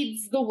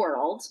leads the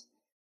world.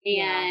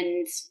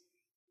 And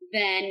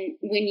then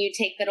when you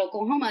take that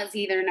Oklahoma is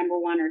either number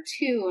one or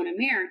two in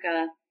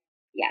America,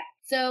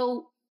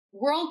 so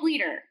world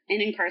leader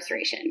in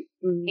incarceration,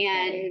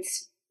 and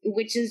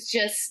which is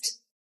just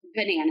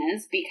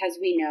bananas, because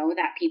we know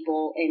that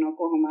people in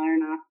Oklahoma are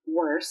not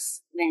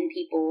worse than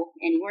people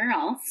anywhere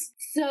else.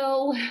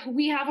 So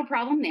we have a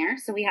problem there.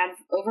 So we have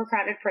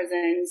overcrowded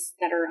prisons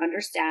that are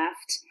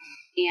understaffed,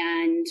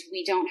 and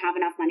we don't have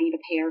enough money to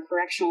pay our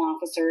correctional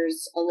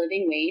officers a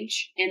living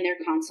wage, and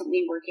they're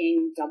constantly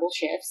working double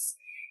shifts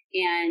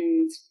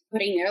and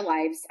putting their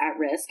lives at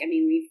risk. I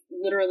mean, we've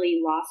literally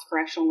lost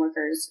correctional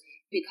workers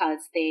because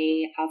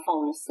they have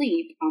fallen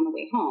asleep on the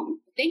way home.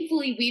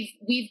 Thankfully,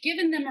 we've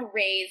given them a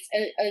raise,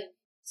 a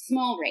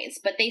small raise,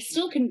 but they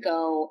still can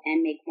go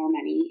and make more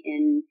money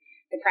in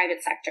the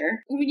private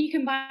sector. When you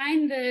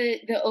combine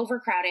the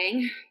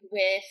overcrowding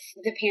with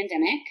the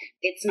pandemic,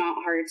 it's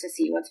not hard to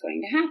see what's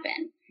going to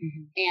happen.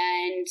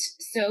 And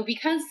so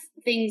because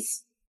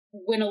things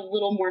went a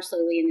little more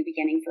slowly in the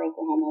beginning for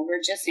Oklahoma, we're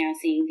just now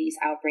seeing these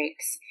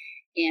outbreaks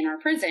in our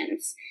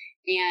prisons.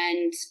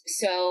 And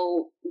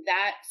so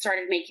that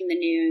started making the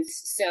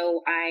news.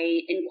 So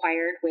I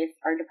inquired with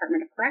our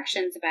Department of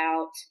Corrections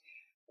about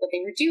what they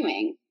were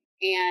doing.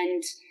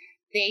 And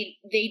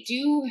they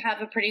do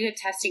have a pretty good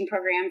testing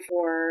program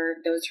for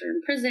those who are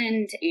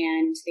imprisoned,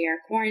 and they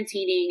are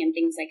quarantining and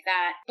things like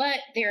that. But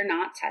they're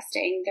not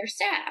testing their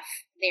staff.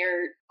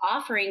 They're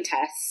offering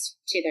tests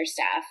to their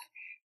staff,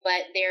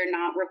 but they're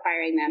not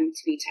requiring them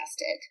to be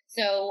tested.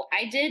 So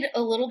I did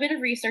a little bit of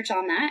research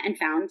on that and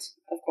found,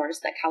 of course,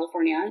 that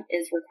California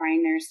is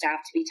requiring their staff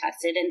to be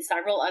tested, and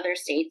several other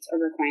states are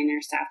requiring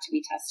their staff to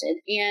be tested.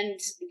 And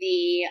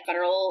the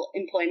Federal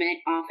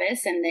Employment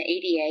Office and the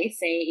ADA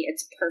say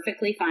it's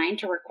perfectly fine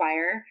to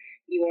require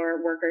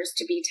your workers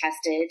to be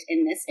tested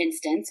in this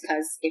instance,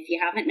 because if you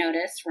haven't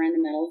noticed, we're in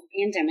the middle of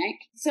a pandemic.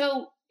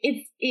 So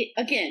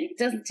it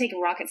doesn't take a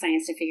rocket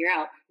science to figure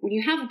out, when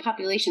you have a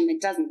population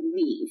that doesn't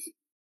leave,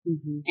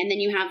 and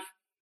then you have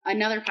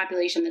another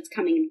population that's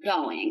coming and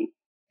going,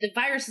 the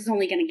virus is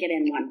only going to get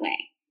in one way,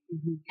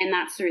 and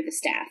that's through the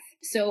staff.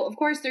 So, of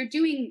course, they're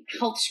doing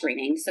health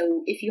screening.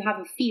 So if you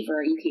have a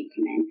fever, you can't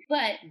come in.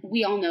 But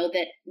we all know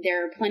that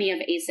there are plenty of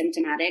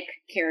asymptomatic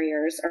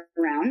carriers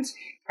around.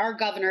 Our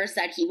governor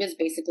said he was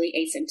basically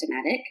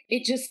asymptomatic.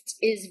 It just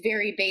is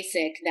very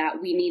basic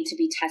that we need to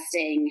be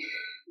testing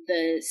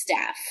the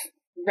staff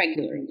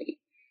regularly.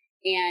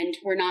 And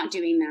we're not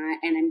doing that.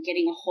 And I'm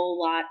getting a whole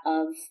lot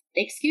of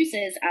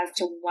excuses as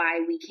to why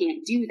we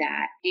can't do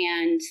that.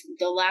 And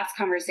the last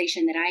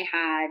conversation that I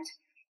had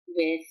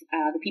with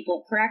the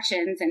people at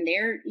corrections, and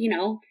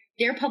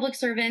they're public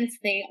servants.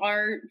 They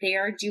are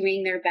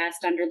doing their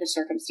best under the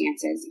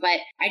circumstances. But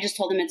I just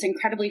told them it's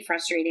incredibly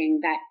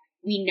frustrating that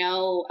we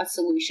know a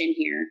solution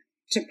here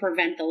to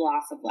prevent the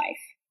loss of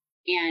life,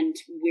 and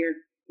we're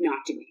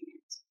not doing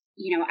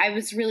it. I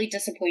was really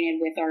disappointed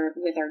with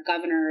our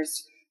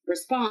governor's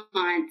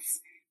response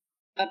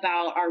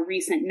about our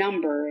recent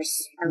numbers,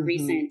 our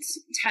recent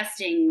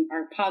testing,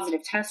 our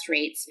positive test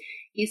rates.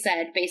 He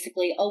said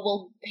basically, "Oh,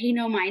 well, pay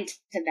no mind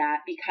to that,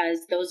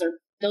 because those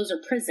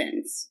are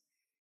prisons,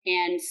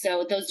 and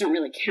so those don't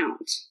really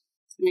count."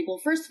 I'm like,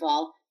 well, first of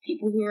all,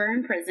 people who are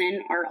in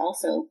prison are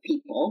also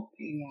people,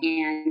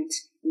 and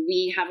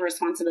we have a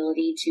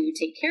responsibility to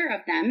take care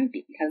of them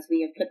because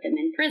we have put them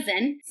in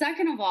prison.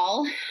 Second of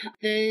all,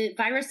 the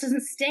virus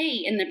doesn't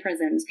stay in the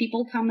prisons.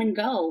 People come and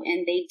go,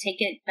 and they take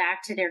it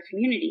back to their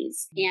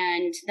communities.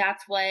 And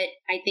that's what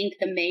I think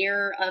the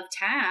mayor of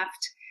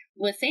Taft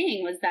was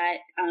saying, was that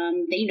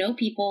they know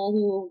people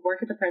who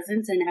work at the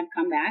prisons and have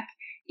come back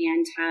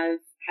and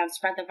have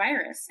spread the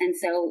virus. And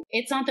so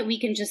it's not that we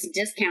can just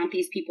discount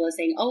these people as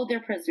saying, oh, they're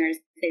prisoners,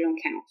 they don't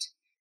count.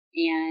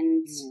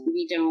 And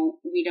we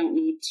don't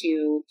need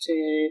to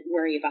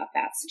worry about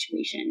that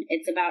situation.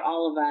 It's about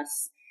all of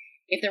us.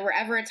 If there were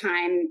ever a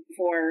time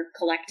for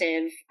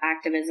collective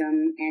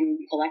activism and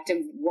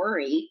collective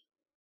worry,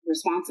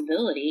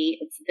 responsibility,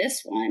 it's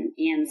this one.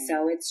 And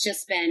so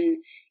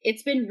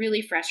it's been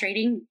really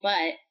frustrating.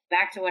 But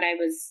back to what I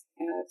was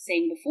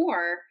saying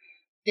before,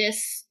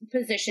 this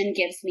position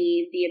gives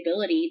me the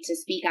ability to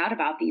speak out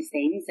about these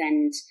things.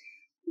 And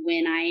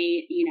when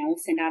I,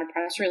 send out a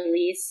press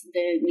release,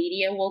 the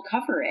media will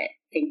cover it,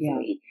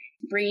 thankfully.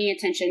 Bringing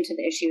attention to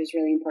the issue is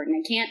really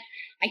important.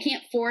 I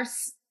can't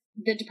force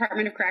the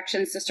Department of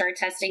Corrections to start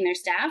testing their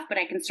staff, but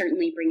I can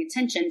certainly bring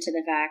attention to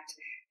the fact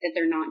that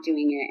they're not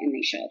doing it and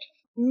they should.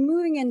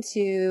 Moving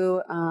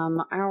into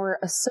our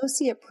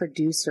associate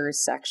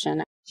producers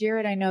section.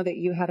 Jared, I know that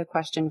you had a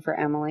question for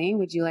Emily.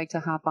 Would you like to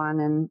hop on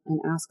and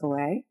ask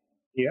away?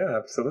 Yeah,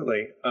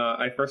 absolutely.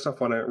 I first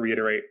off want to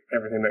reiterate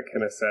everything that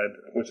Kim has said,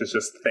 which is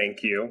just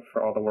thank you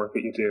for all the work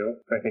that you do.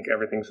 I think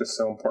everything's just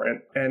so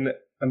important. And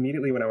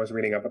immediately when I was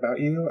reading up about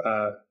you,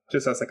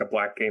 just as like a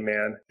Black gay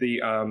man, the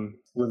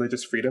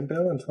Religious Freedom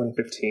Bill in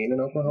 2015 in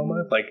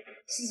Oklahoma, like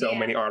so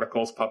many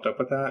articles popped up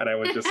with that. And I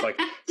would just like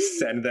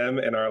send them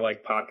in our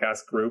like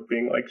podcast group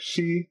being like,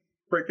 she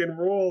freaking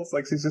rules.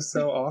 Like she's just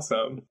so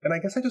awesome. And I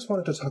guess I just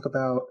wanted to talk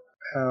about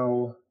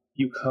how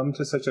you come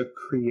to such a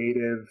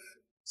creative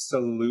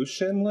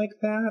solution like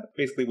that,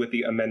 basically with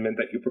the amendment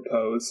that you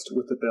proposed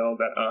with the bill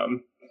that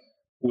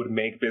would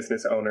make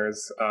business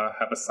owners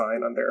have a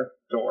sign on their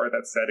door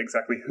that said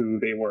exactly who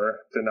they were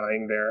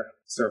denying their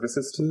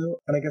services to.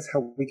 And I guess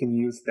how we can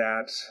use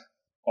that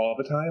all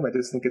the time. I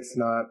just think it's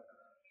not,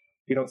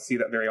 you don't see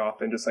that very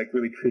often, just like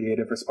really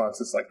creative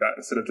responses like that,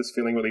 instead of just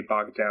feeling really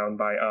bogged down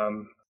by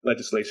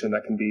legislation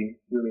that can be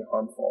really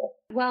harmful.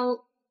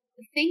 Well,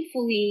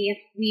 thankfully,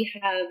 we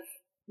have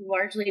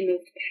largely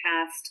moved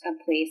past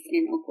a place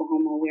in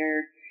Oklahoma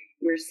where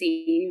we're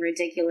seeing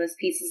ridiculous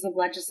pieces of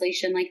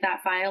legislation like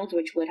that filed,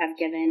 which would have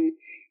given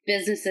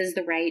businesses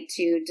the right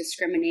to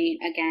discriminate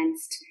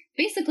against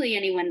basically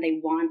anyone they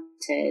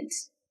wanted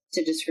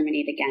to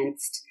discriminate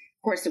against.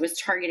 Of course, it was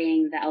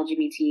targeting the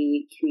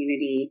LGBT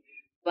community,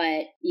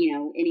 but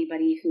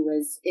anybody who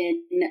was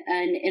in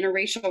an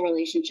interracial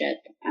relationship,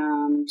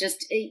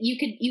 you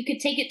could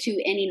take it to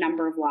any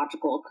number of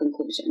logical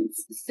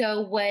conclusions. So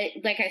what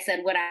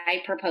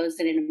I proposed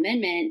in an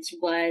amendment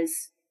was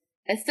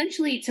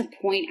essentially to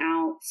point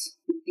out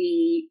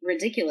the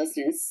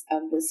ridiculousness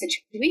of the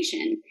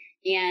situation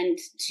and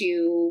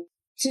to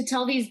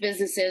tell these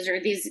businesses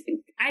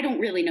I don't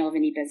really know of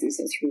any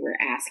businesses who were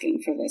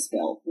asking for this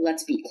bill.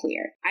 Let's be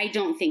clear. I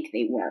don't think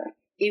they were.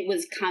 It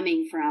was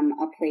coming from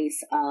a place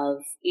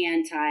of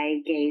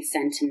anti-gay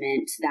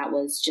sentiment that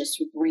was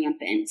just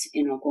rampant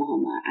in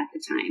Oklahoma at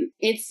the time.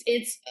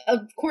 It's of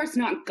course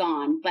not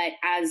gone, but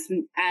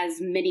as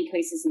many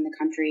places in the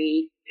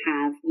country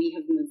we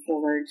have moved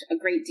forward a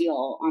great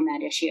deal on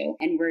that issue.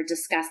 And we're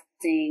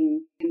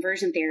discussing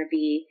conversion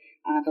therapy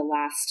the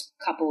last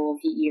couple of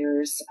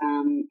years.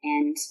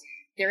 And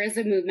there is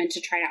a movement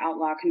to try to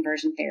outlaw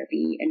conversion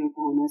therapy in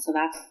Oklahoma, so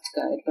that's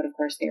good. But of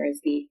course, there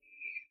is the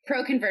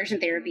pro-conversion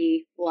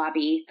therapy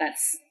lobby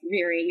that's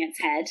rearing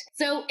its head.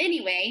 So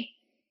anyway,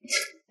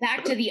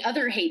 back to the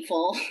other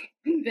hateful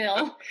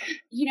bill.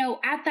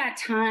 At that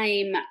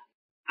time,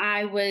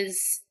 I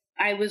was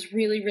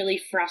really, really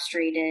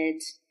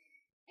frustrated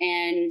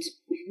and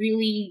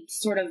really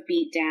sort of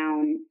beat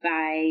down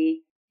by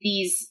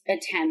these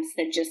attempts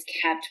that just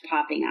kept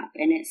popping up.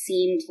 And it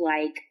seemed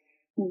like,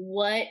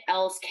 what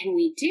else can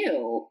we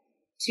do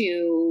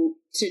to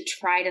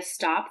try to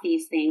stop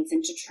these things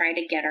and to try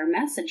to get our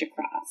message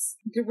across?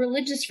 The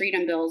religious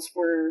freedom bills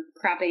were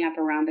cropping up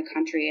around the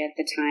country at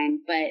the time,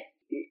 but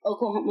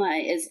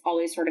Oklahoma is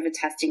always sort of a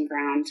testing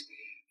ground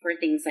for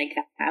things like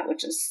that,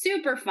 which is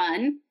super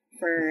fun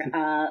for,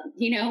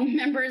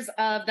 members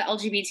of the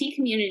LGBT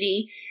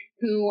community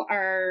who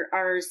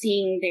are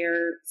seeing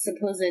their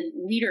supposed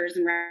leaders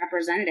and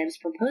representatives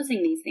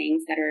proposing these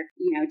things that are,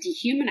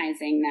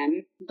 dehumanizing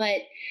them.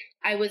 But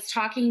I was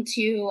talking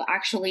to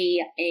actually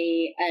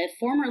a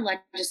former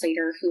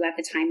legislator who at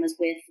the time was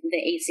with the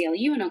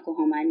ACLU in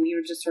Oklahoma, and we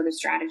were just sort of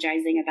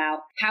strategizing about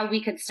how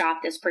we could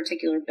stop this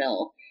particular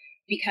bill,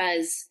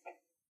 because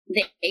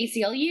the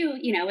ACLU,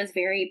 is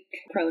very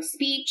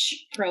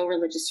pro-speech,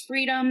 pro-religious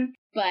freedom.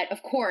 But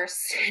of course,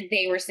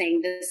 they were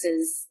saying this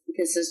is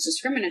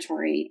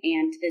discriminatory,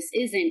 and this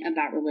isn't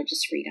about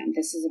religious freedom.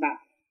 This is about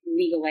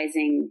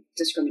legalizing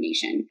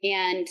discrimination.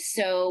 And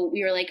so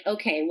we were like,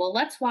 okay, well,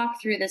 let's walk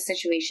through this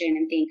situation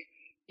and think,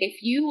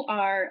 if you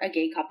are a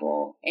gay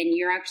couple and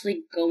you're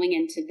actually going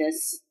into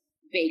this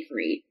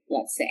bakery,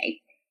 let's say,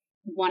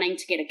 wanting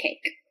to get a cake,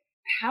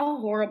 how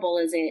horrible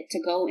is it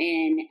to go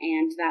in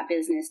and that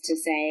business to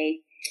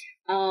say,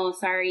 oh,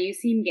 sorry, you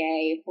seem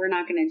gay, we're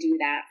not going to do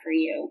that for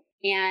you.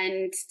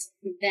 And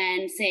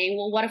then saying,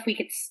 well, what if we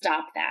could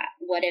stop that?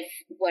 What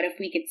if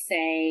we could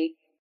say,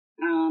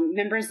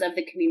 members of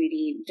the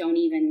community don't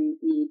even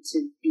need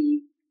to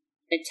be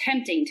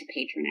attempting to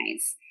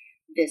patronize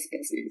this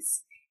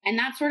business? And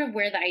that's sort of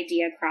where the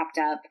idea cropped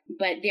up.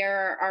 But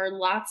there were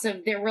lots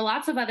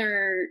of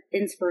other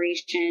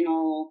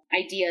inspirational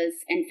ideas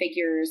and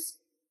figures,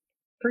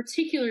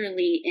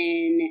 particularly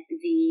in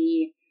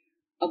the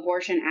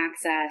abortion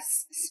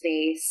access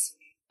space,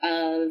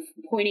 of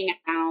pointing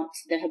out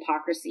the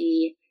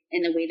hypocrisy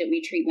in the way that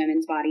we treat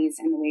women's bodies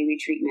and the way we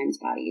treat men's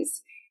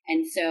bodies.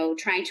 And so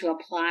trying to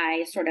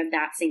apply sort of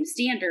that same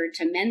standard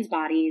to men's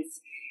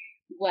bodies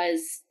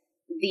was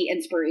the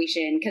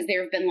inspiration, because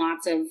there have been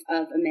lots of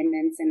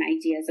amendments and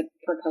ideas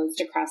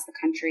proposed across the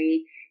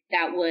country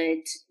that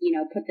would,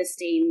 put the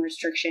same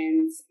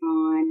restrictions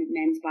on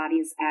men's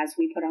bodies as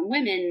we put on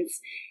women's.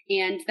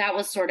 And that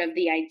was sort of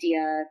the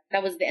idea.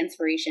 That was the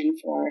inspiration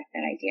for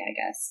that idea, I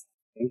guess.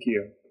 Thank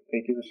you.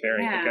 Thank you for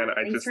sharing. Yeah, Again,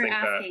 I thanks just for think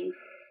asking.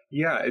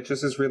 it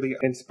just is really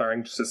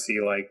inspiring just to see,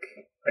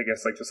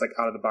 just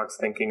out of the box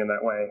thinking in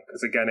that way.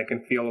 Because again, it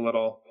can feel a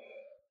little,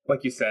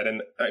 like you said,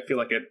 and I feel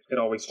like it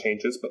always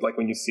changes, but like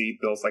when you see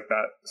bills like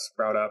that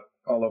sprout up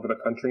all over the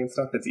country and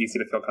stuff, it's easy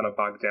to feel kind of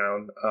bogged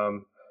down.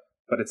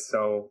 But it's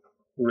so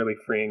really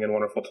freeing and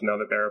wonderful to know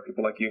that there are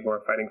people like you who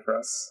are fighting for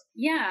us.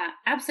 Yeah,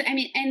 absolutely. I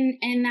mean,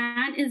 and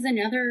that is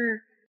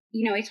another,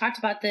 I talked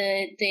about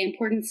the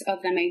importance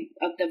of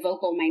the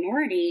vocal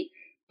minority,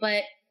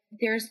 but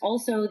there's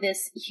also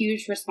this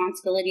huge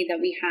responsibility that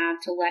we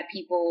have to let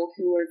people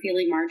who are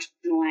feeling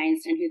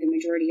marginalized and who the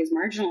majority is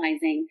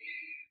marginalizing,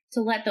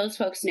 to let those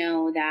folks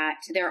know that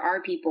there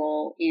are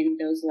people in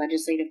those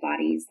legislative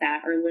bodies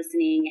that are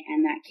listening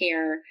and that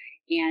care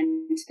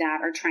and that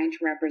are trying to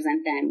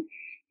represent them.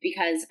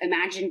 Because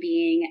imagine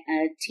being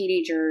a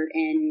teenager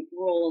in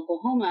rural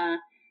Oklahoma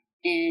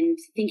and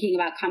thinking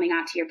about coming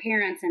out to your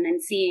parents and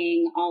then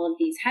seeing all of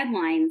these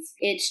headlines.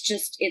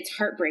 It's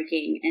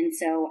heartbreaking. And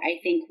so I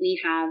think we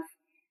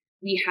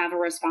have a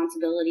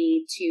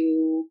responsibility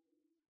to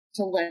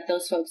let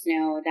those folks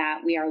know that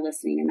we are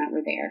listening and that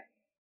we're there.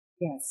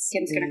 Yes.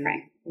 Kim's going to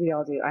cry. We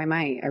all do. I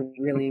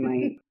really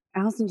might.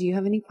 Allison, do you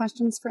have any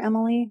questions for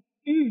Emily?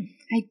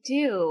 I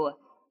do.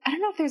 I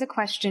don't know if there's a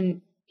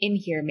question in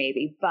here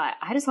maybe, but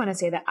I just want to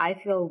say that I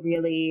feel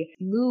really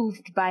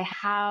moved by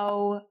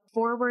how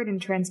forward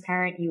and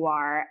transparent you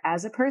are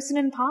as a person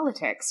in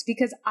politics,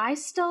 because I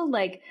still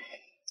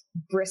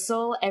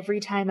bristle every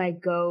time I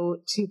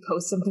go to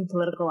post something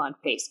political on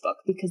Facebook,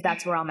 because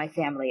that's where all my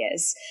family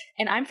is.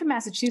 And I'm from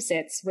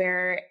Massachusetts,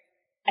 where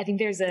I think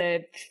there's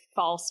a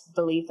false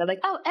belief that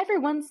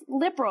everyone's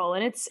liberal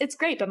and it's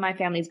great, but my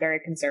family's very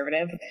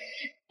conservative.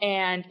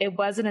 And it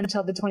wasn't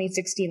until the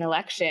 2016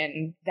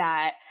 election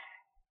that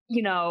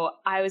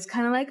I was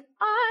kind of like,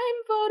 I'm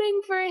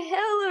voting for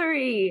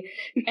Hillary.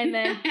 And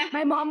then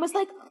my mom was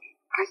like,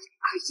 are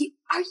you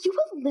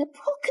a liberal?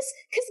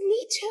 Cause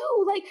me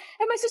too.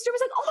 And my sister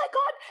was like, oh my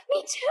God,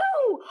 me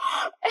too.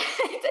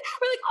 And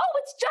we're like, oh,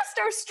 it's just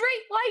our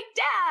straight white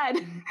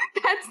dad.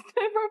 That's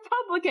the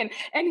Republican.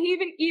 And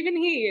even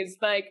he is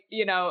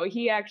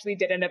he actually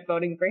did end up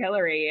voting for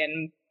Hillary.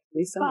 And at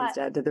least someone's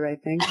dad did the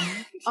right thing.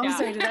 Oh, I'm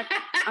sorry.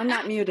 I'm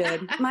not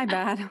muted. My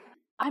bad.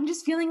 I'm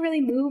just feeling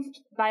really moved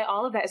by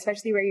all of that,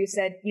 especially where you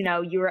said,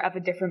 you were of a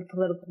different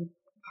political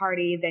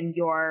party than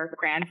your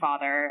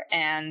grandfather,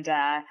 and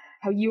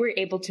how you were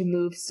able to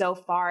move so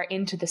far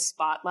into the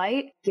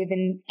spotlight,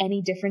 given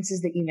any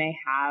differences that you may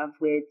have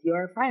with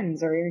your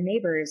friends or your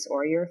neighbors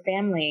or your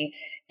family.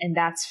 And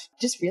that's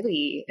just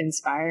really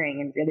inspiring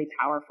and really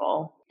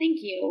powerful. Thank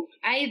you.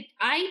 I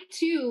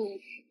too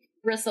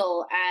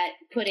bristle at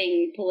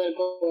putting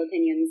political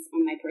opinions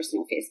on my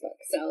personal Facebook.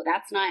 So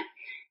that's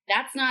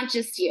not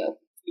just you.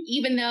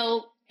 Even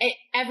though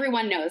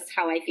everyone knows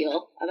how I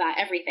feel about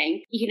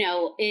everything,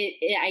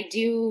 I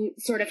do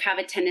sort of have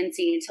a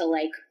tendency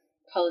to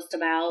post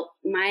about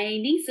my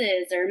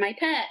nieces or my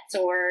pets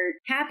or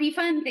happy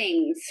fun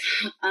things,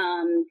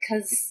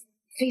 because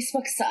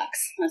Facebook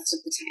sucks most of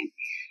the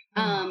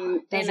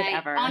time.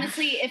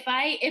 Honestly, if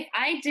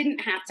I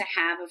didn't have to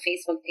have a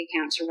Facebook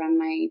account to run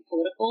my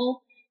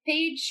political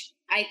page,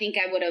 I think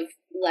I would have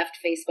left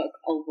Facebook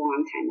a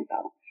long time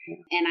ago.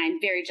 Yeah. And I'm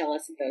very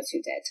jealous of those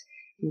who did.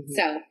 Mm-hmm.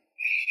 So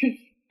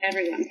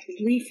everyone,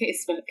 leave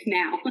Facebook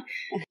now.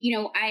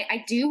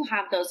 I do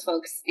have those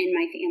folks in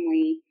my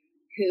family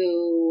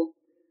who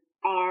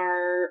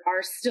are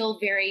still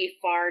very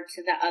far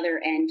to the other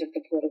end of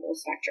the political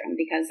spectrum,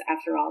 because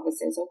after all,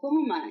 this is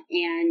Oklahoma.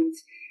 And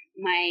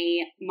my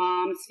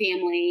mom's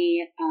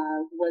family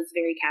was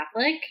very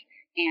Catholic,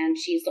 and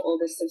she's the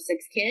oldest of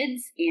 6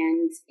 kids.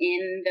 And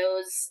in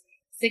those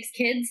 6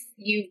 kids,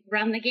 you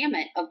run the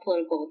gamut of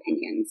political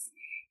opinions.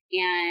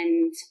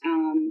 And,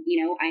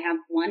 I have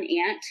one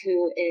aunt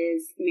who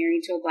is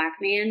married to a Black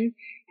man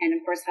and,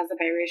 of course, has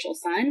a biracial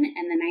son.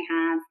 And then I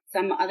have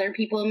some other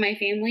people in my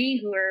family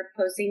who are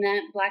posting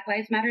that Black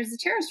Lives Matter is a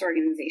terrorist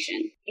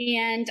organization.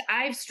 And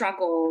I've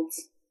struggled,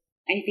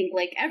 I think,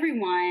 like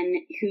everyone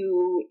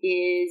who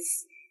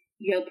is,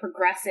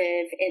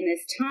 progressive in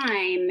this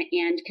time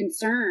and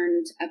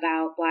concerned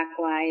about Black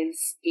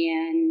lives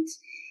and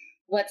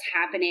what's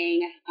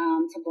happening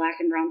to Black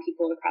and brown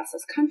people across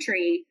this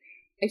country.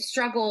 I've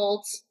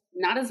struggled,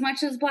 not as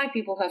much as Black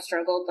people have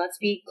struggled, let's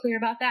be clear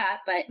about that,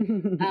 but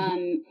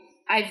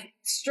I've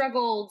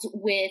struggled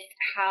with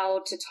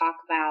how to talk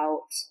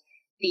about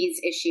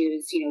these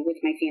issues, with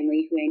my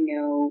family who I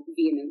know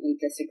vehemently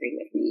disagree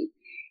with me.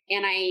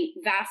 And I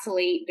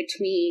vacillate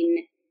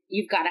between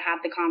you've got to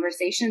have the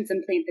conversations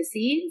and plant the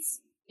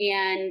seeds,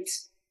 and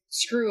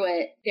screw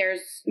it,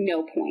 there's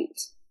no point.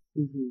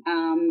 Mm-hmm.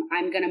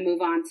 I'm going to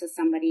move on to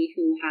somebody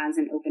who has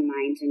an open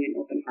mind and an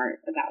open heart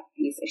about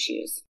these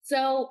issues.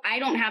 So I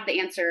don't have the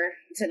answer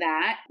to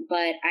that,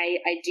 but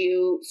I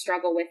do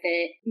struggle with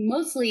it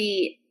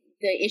mostly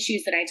the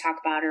issues that I talk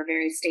about are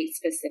very state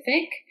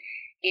specific.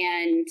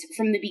 And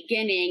from the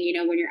beginning,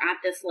 when you're at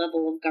this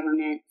level of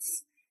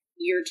governance,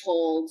 you're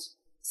told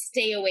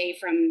stay away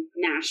from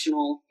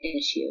national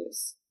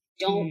issues.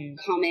 Don't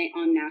comment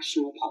on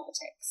national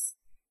politics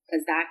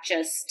because that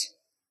just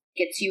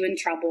gets you in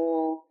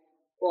trouble,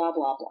 blah,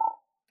 blah, blah.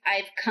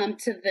 I've come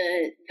to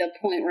the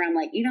point where I'm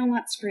like, you know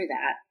what, screw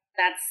that.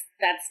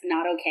 That's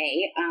not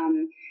okay.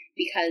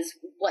 Because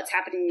what's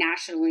happening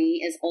nationally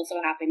is also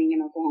happening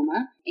in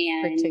Oklahoma,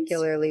 and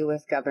particularly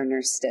with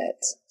Governor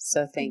Stitt.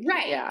 So thank you.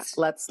 Yeah,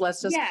 let's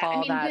just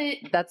call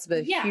that's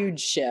the huge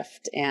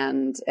shift,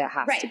 and it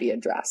has to be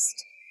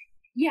addressed.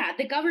 Yeah,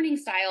 the governing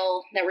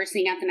style that we're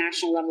seeing at the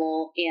national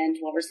level and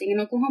what we're seeing in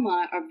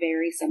Oklahoma are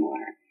very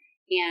similar.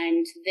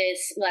 And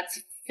this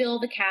let's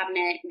fill the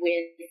cabinet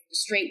with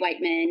straight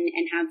white men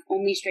and have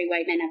only straight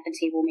white men at the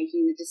table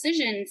making the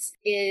decisions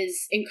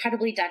is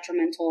incredibly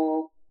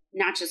detrimental,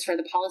 not just for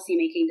the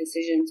policy-making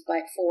decisions,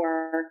 but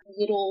for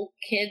little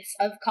kids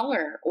of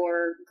color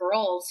or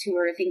girls who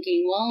are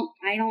thinking, well,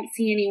 I don't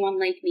see anyone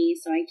like me,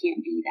 so I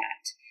can't be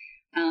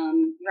that.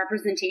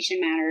 Representation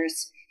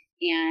matters,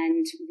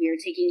 and we're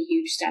taking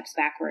huge steps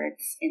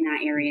backwards in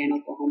that area in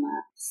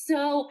Oklahoma.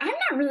 So I'm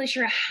not really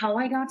sure how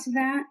I got to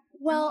that.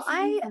 Well,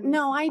 I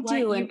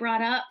do. What you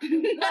brought up.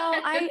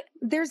 Well,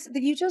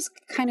 you just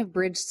kind of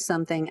bridged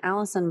something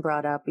Allison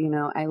brought up.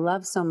 I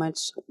love so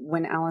much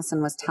when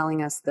Allison was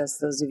telling us this,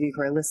 those of you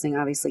who are listening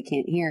obviously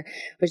can't hear,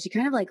 but she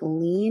kind of like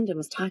leaned and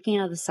was talking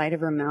out of the side of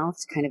her mouth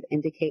to kind of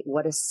indicate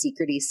what a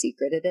secret-y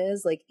secret it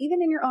is, like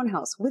even in your own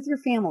house with your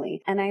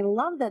family. And I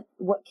love that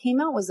what came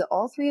out was that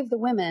all three of the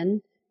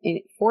women,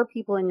 4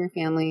 people in your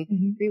family,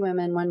 3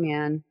 women, 1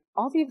 man,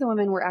 all 3 of the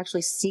women were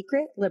actually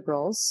secret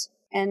liberals.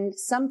 And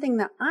something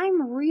that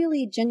I'm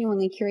really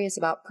genuinely curious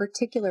about,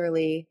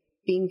 particularly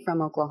being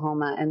from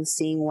Oklahoma and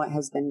seeing what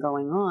has been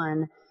going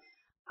on,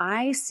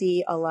 I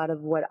see a lot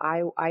of what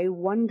I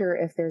wonder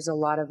if there's a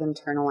lot of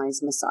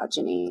internalized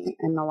misogyny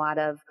and a lot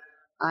of,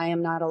 I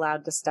am not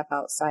allowed to step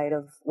outside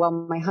of, well,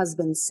 my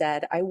husband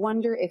said, I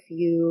wonder if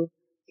you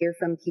hear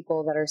from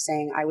people that are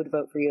saying, I would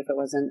vote for you if it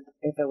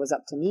was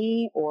up to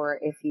me, or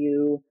if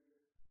you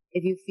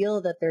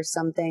feel that there's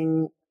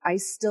something. I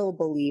still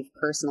believe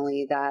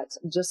personally that,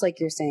 just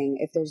like you're saying,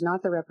 if there's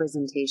not the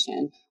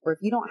representation, or if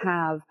you don't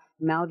have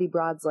mouthy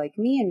broads like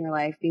me in your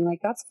life being like,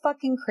 that's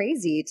fucking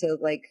crazy to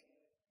like,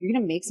 you're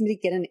going to make somebody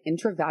get an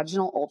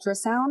intravaginal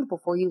ultrasound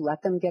before you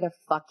let them get a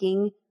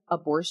fucking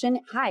abortion.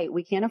 Hi,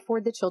 we can't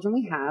afford the children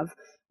we have.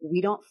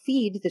 We don't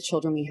feed the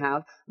children we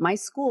have. My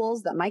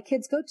schools that my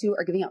kids go to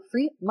are giving out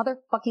free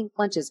motherfucking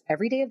lunches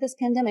every day of this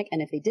pandemic.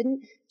 And if they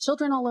didn't,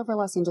 children all over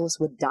Los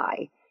Angeles would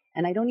die.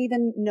 And I don't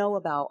even know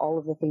about all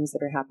of the things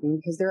that are happening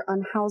because there are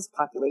unhoused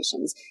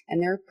populations and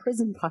there are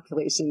prison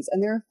populations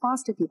and there are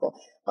foster people.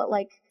 But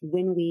like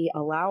when we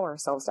allow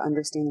ourselves to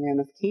understand the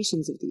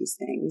ramifications of these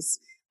things,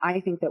 I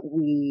think that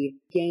we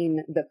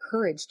gain the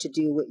courage to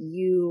do what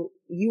you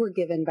were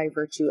given by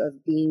virtue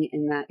of being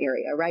in that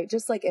area, right?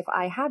 Just like if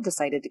I had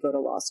decided to go to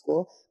law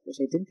school, which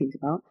I did think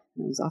about,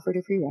 and I was offered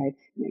a free ride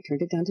and I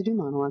turned it down to do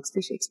monologues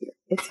for Shakespeare.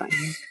 It's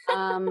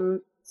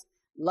fine.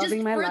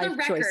 Loving my life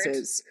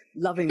choices.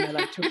 Loving my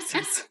life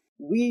choices.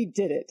 We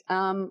did it.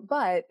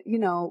 But,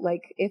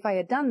 like if I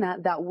had done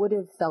that, that would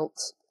have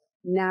felt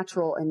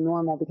natural and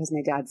normal because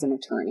my dad's an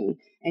attorney.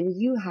 And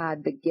you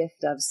had the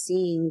gift of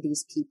seeing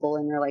these people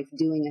in your life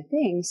doing a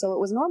thing. So it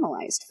was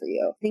normalized for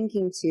you.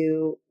 Thinking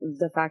to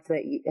the fact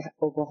that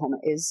Oklahoma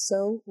is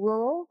so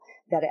rural,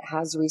 that it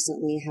has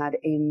recently had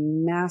a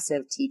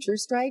massive teacher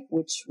strike,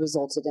 which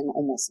resulted in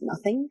almost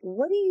nothing.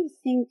 What do you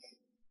think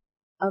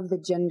of the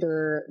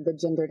gender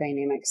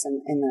dynamics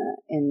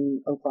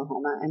in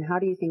Oklahoma, and how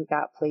do you think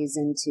that plays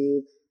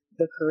into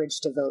the courage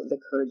to vote, the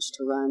courage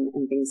to run,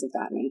 and things of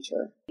that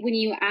nature? When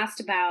you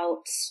asked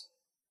about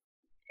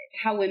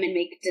how women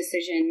make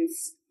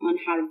decisions on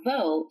how to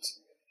vote,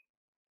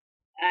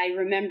 I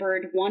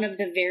remembered one of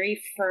the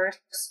very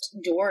first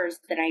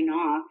doors that I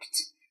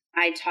knocked.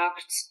 I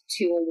talked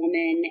to a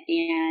woman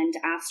and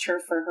asked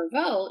her for her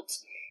vote,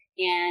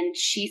 and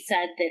she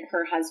said that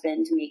her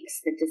husband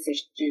makes the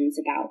decisions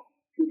about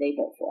who they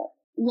vote for.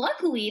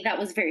 Luckily, that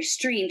was very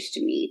strange to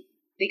me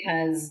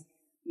because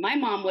my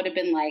mom would have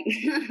been like,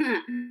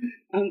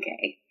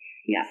 okay,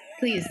 yeah,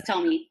 please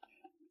tell me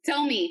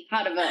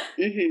how to vote.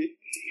 And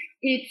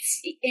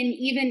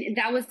even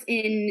that was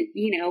in,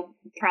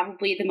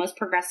 probably the most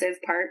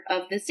progressive part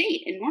of the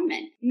state in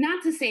Norman.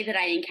 Not to say that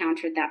I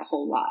encountered that a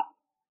whole lot,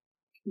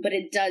 but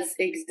it does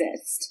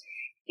exist.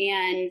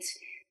 And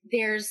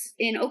there's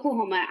in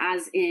Oklahoma,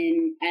 as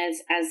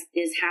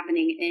is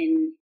happening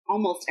in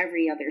almost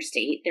every other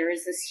state, there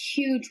is this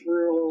huge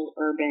rural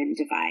urban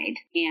divide.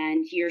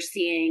 And you're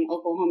seeing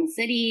Oklahoma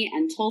City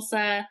and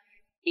Tulsa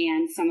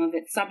and some of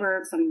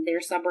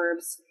their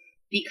suburbs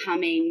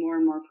becoming more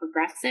and more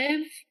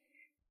progressive.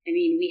 I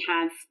mean,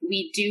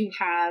 we do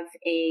have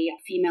a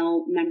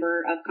female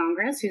member of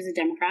Congress who's a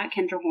Democrat,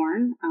 Kendra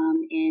Horn,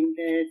 in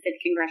the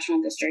 5th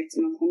Congressional District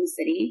in Oklahoma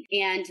City.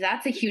 And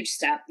that's a huge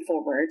step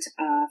forward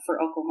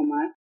for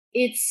Oklahoma.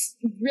 it's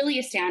really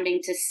astounding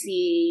to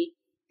see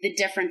the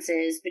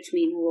differences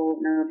between rural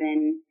and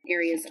urban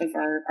areas of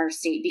our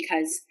state,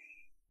 because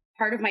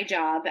part of my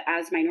job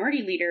as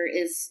minority leader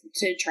is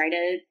to try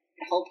to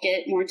help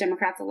get more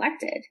Democrats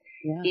elected.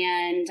 Yeah.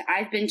 And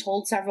I've been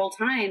told several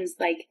times,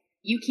 like,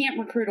 you can't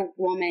recruit a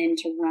woman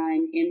to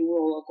run in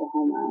rural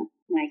Oklahoma.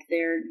 Like,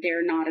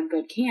 they're not a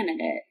good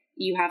candidate.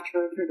 You have to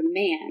recruit a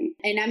man.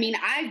 And I mean,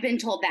 I've been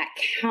told that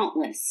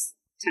countless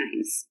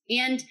times.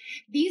 And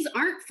these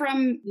aren't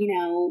from,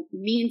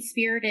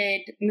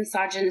 mean-spirited,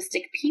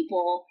 misogynistic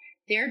people.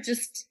 They're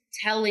just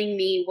telling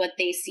me what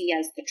they see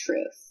as the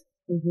truth.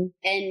 Mm-hmm.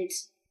 And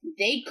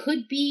they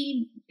could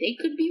be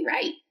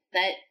right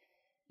that,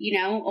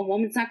 a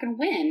woman's not going to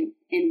win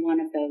in one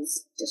of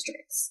those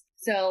districts.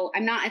 So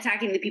I'm not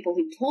attacking the people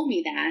who told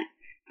me that.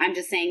 I'm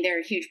just saying there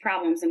are huge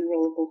problems in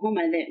rural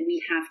Oklahoma that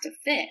we have to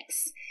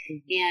fix.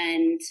 Mm-hmm.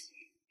 And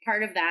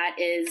part of that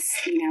is,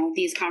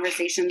 these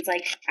conversations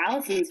like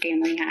Allison's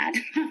family had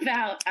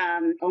about,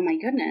 oh my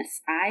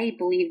goodness, I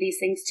believe these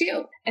things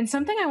too. And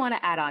something I want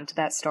to add on to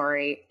that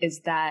story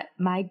is that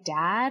my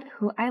dad,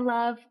 who I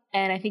love,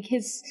 and I think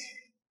his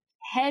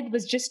head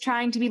was just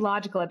trying to be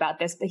logical about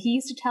this, but he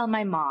used to tell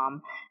my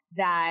mom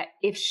that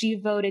if she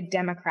voted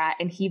Democrat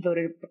and he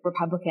voted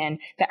Republican,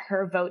 that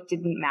her vote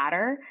didn't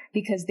matter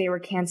because they were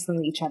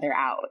canceling each other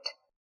out.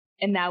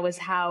 And that was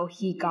how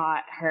he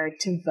got her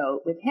to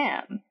vote with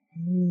him.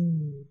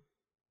 Mm.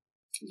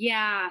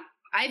 Yeah.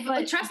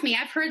 Trust me,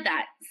 I've heard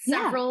that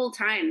several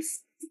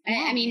times.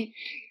 Yeah. I mean,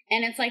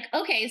 and it's like,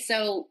 okay,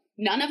 so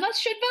none of us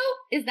should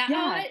vote? Is that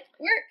how it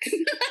works?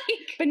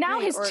 But now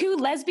his two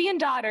lesbian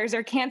daughters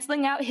are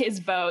canceling out his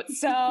vote,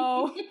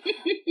 so...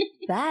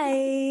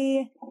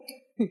 Bye!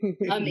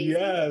 Amazing.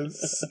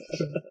 Yes.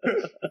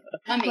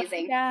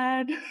 Amazing.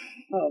 Dad.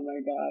 Oh my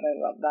God, I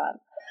love that.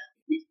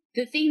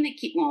 The thing that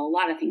a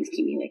lot of things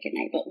keep me awake at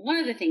night, but one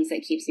of the things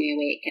that keeps me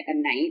awake at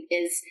night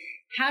is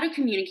how to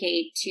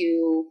communicate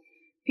to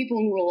people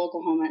in rural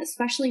Oklahoma,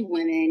 especially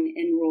women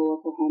in rural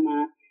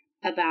Oklahoma,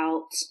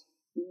 about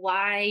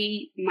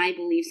why my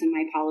beliefs and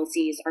my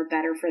policies are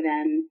better for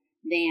them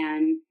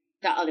than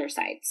the other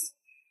side's.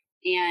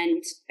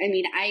 And I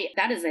mean,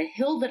 that is a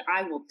hill that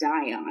I will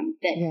die on,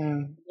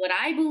 that what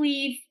I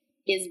believe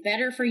is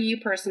better for you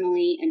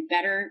personally and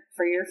better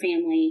for your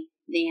family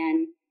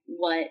than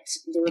what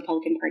the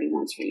Republican Party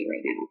wants for you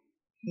right now.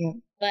 Yeah.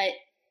 But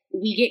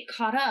they get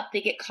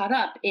caught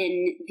up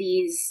in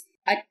these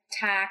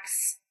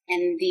attacks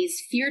and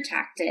these fear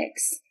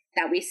tactics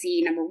that we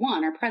see, number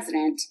one, our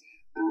president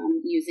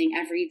using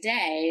every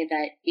day,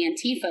 that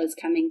Antifa is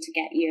coming to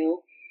get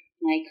you.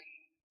 Like,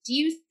 do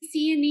you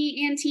see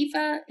any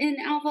Antifa in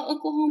Alva,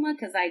 Oklahoma?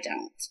 Because I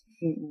don't.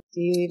 Mm-mm.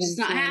 Do you even it's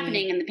not see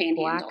happening in the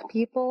Panhandle. Black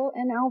people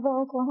in Alva,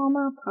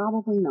 Oklahoma?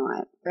 Probably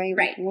not, right?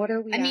 Right. Like, what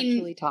are we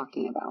actually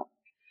talking about?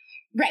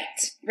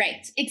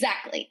 Right,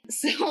 exactly.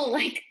 So,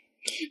 like,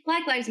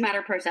 Black Lives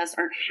Matter protests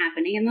aren't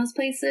happening in those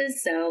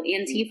places, so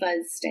Antifa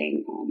is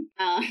staying home.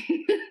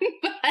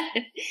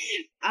 But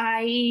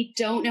I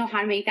don't know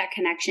how to make that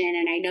connection,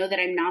 and I know that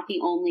I'm not the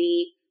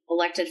only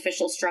elected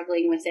official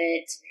struggling with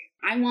it.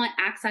 I want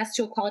access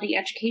to a quality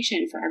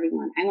education for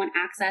everyone. I want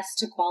access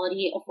to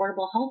quality,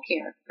 affordable health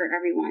care for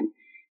everyone.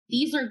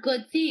 These are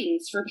good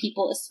things for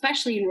people,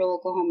 especially in rural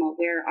Oklahoma,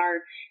 where our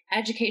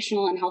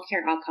educational and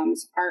healthcare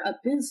outcomes are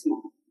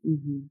abysmal.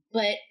 Mm-hmm.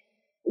 But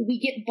we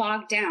get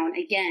bogged down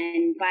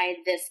again by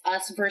this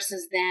us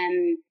versus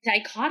them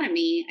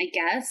dichotomy, I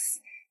guess,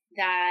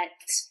 that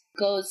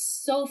goes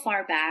so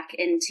far back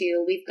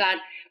into, we've got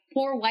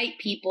poor white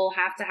people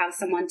have to have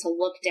someone to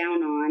look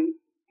down on.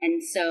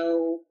 And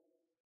so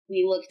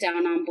we look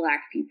down on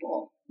Black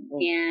people.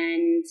 Mm-hmm.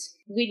 And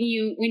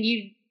when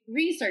you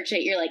research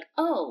it, you're like,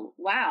 oh,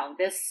 wow,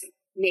 this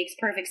makes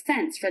perfect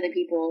sense for the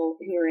people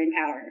who are in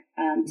power,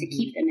 to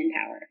keep them in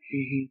power.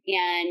 Mm-hmm.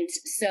 And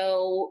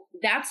so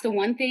that's the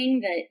one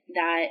thing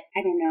that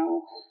I don't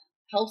know,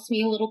 helps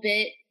me a little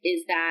bit,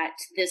 is that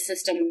this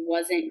system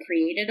wasn't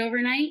created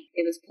overnight.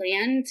 It was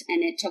planned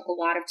and it took a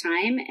lot of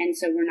time. And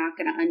so we're not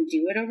going to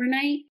undo it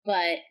overnight,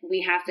 but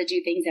we have to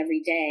do things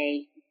every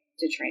day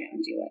to try to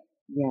undo it.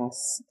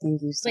 Yes.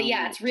 Thank you so much. But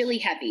yeah, it's really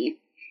heavy.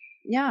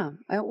 Yeah.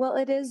 Well,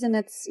 it is. And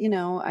it's,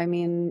 I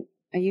mean,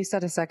 you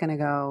said a second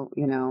ago,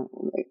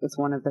 it's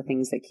one of the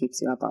things that keeps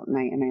you up all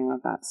night. And I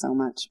love that so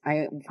much.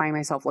 I find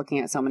myself looking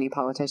at so many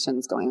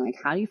politicians going like,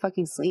 how do you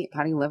fucking sleep?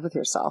 How do you live with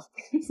yourself?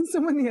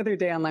 Someone the other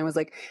day online was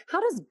like,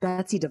 how does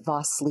Betsy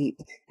DeVos sleep?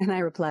 And I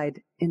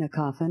replied, in a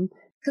coffin.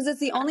 Because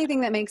it's the only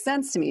thing that makes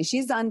sense to me.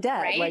 She's undead.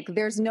 Right. Like,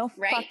 there's no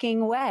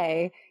fucking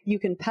way you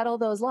can peddle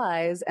those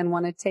lies and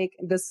want to take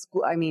the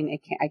school. I mean,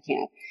 I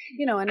can't.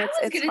 And I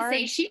was going to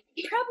say, she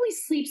probably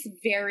sleeps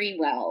very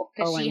well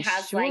because she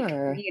has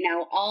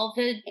all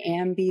the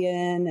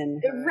Ambien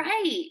and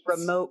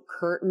remote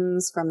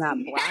curtains from that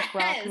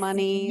BlackRock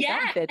money.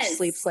 Yes. That bitch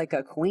sleeps like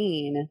a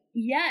queen.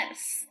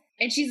 Yes.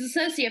 And she's a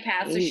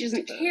sociopath, so she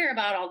doesn't care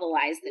about all the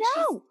lies that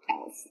she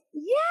tells.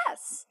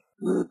 Yes.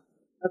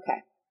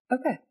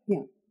 Okay.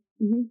 Yeah.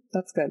 Mm-hmm.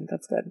 That's good.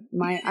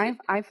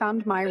 I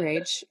found my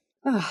rage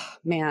Oh,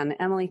 man,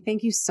 Emily,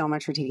 thank you so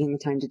much for taking the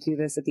time to do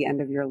this at the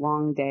end of your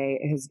long day.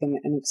 It has been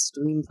an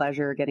extreme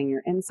pleasure getting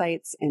your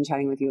insights and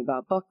chatting with you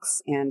about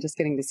books and just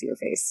getting to see your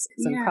face.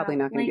 Because I'm probably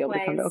not going to be able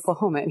to come to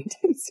Oklahoma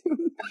anytime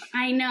soon.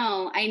 I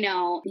know.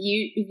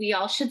 We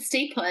all should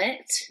stay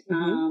put.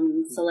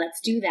 So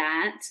let's do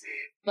that.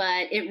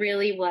 But it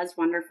really was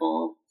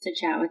wonderful to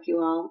chat with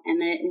you all.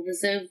 And it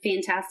was a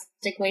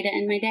fantastic way to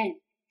end my day.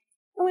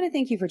 I want to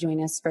thank you for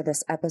joining us for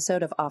this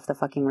episode of Off the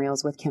Fucking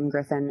Rails with Kim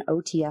Griffin.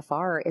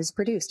 OTFR is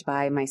produced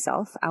by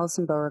myself,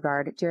 Allison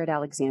Beauregard, Jared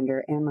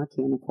Alexander, and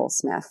Markia Nicole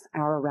Smith.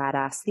 Our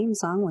Radass theme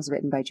song was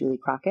written by Julie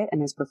Crockett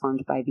and is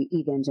performed by the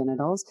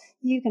Evangenitals.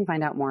 You can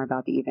find out more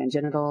about the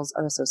Evangenitals,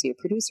 our associate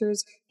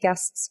producers,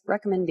 guests,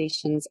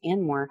 recommendations,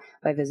 and more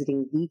by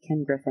visiting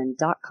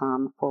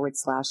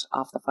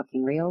thekimgriffin.com/Off the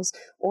Fucking Rails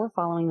or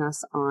following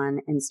us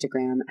on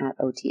Instagram at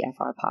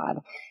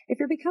OTFRpod. If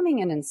you're becoming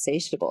an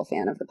insatiable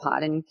fan of the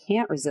pod and you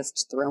can't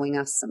resist throwing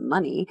us some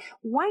money,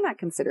 why not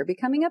consider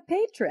becoming a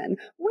patron?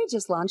 We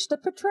just launched a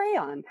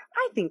Patreon.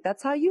 I think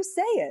that's how you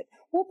say it.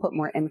 We'll put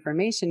more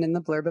information in the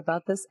blurb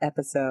about this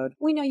episode.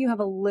 We know you have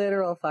a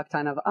literal fuck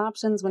ton of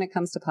options when it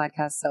comes to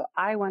podcasts, so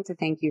I want to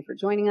thank you for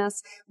joining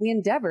us. We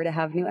endeavor to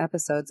have new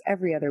episodes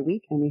every other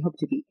week, and we hope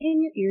to be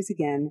in your ears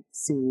again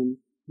soon.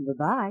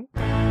 Bye-bye.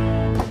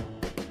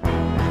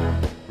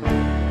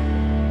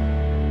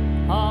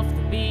 Off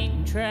the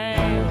beaten trail.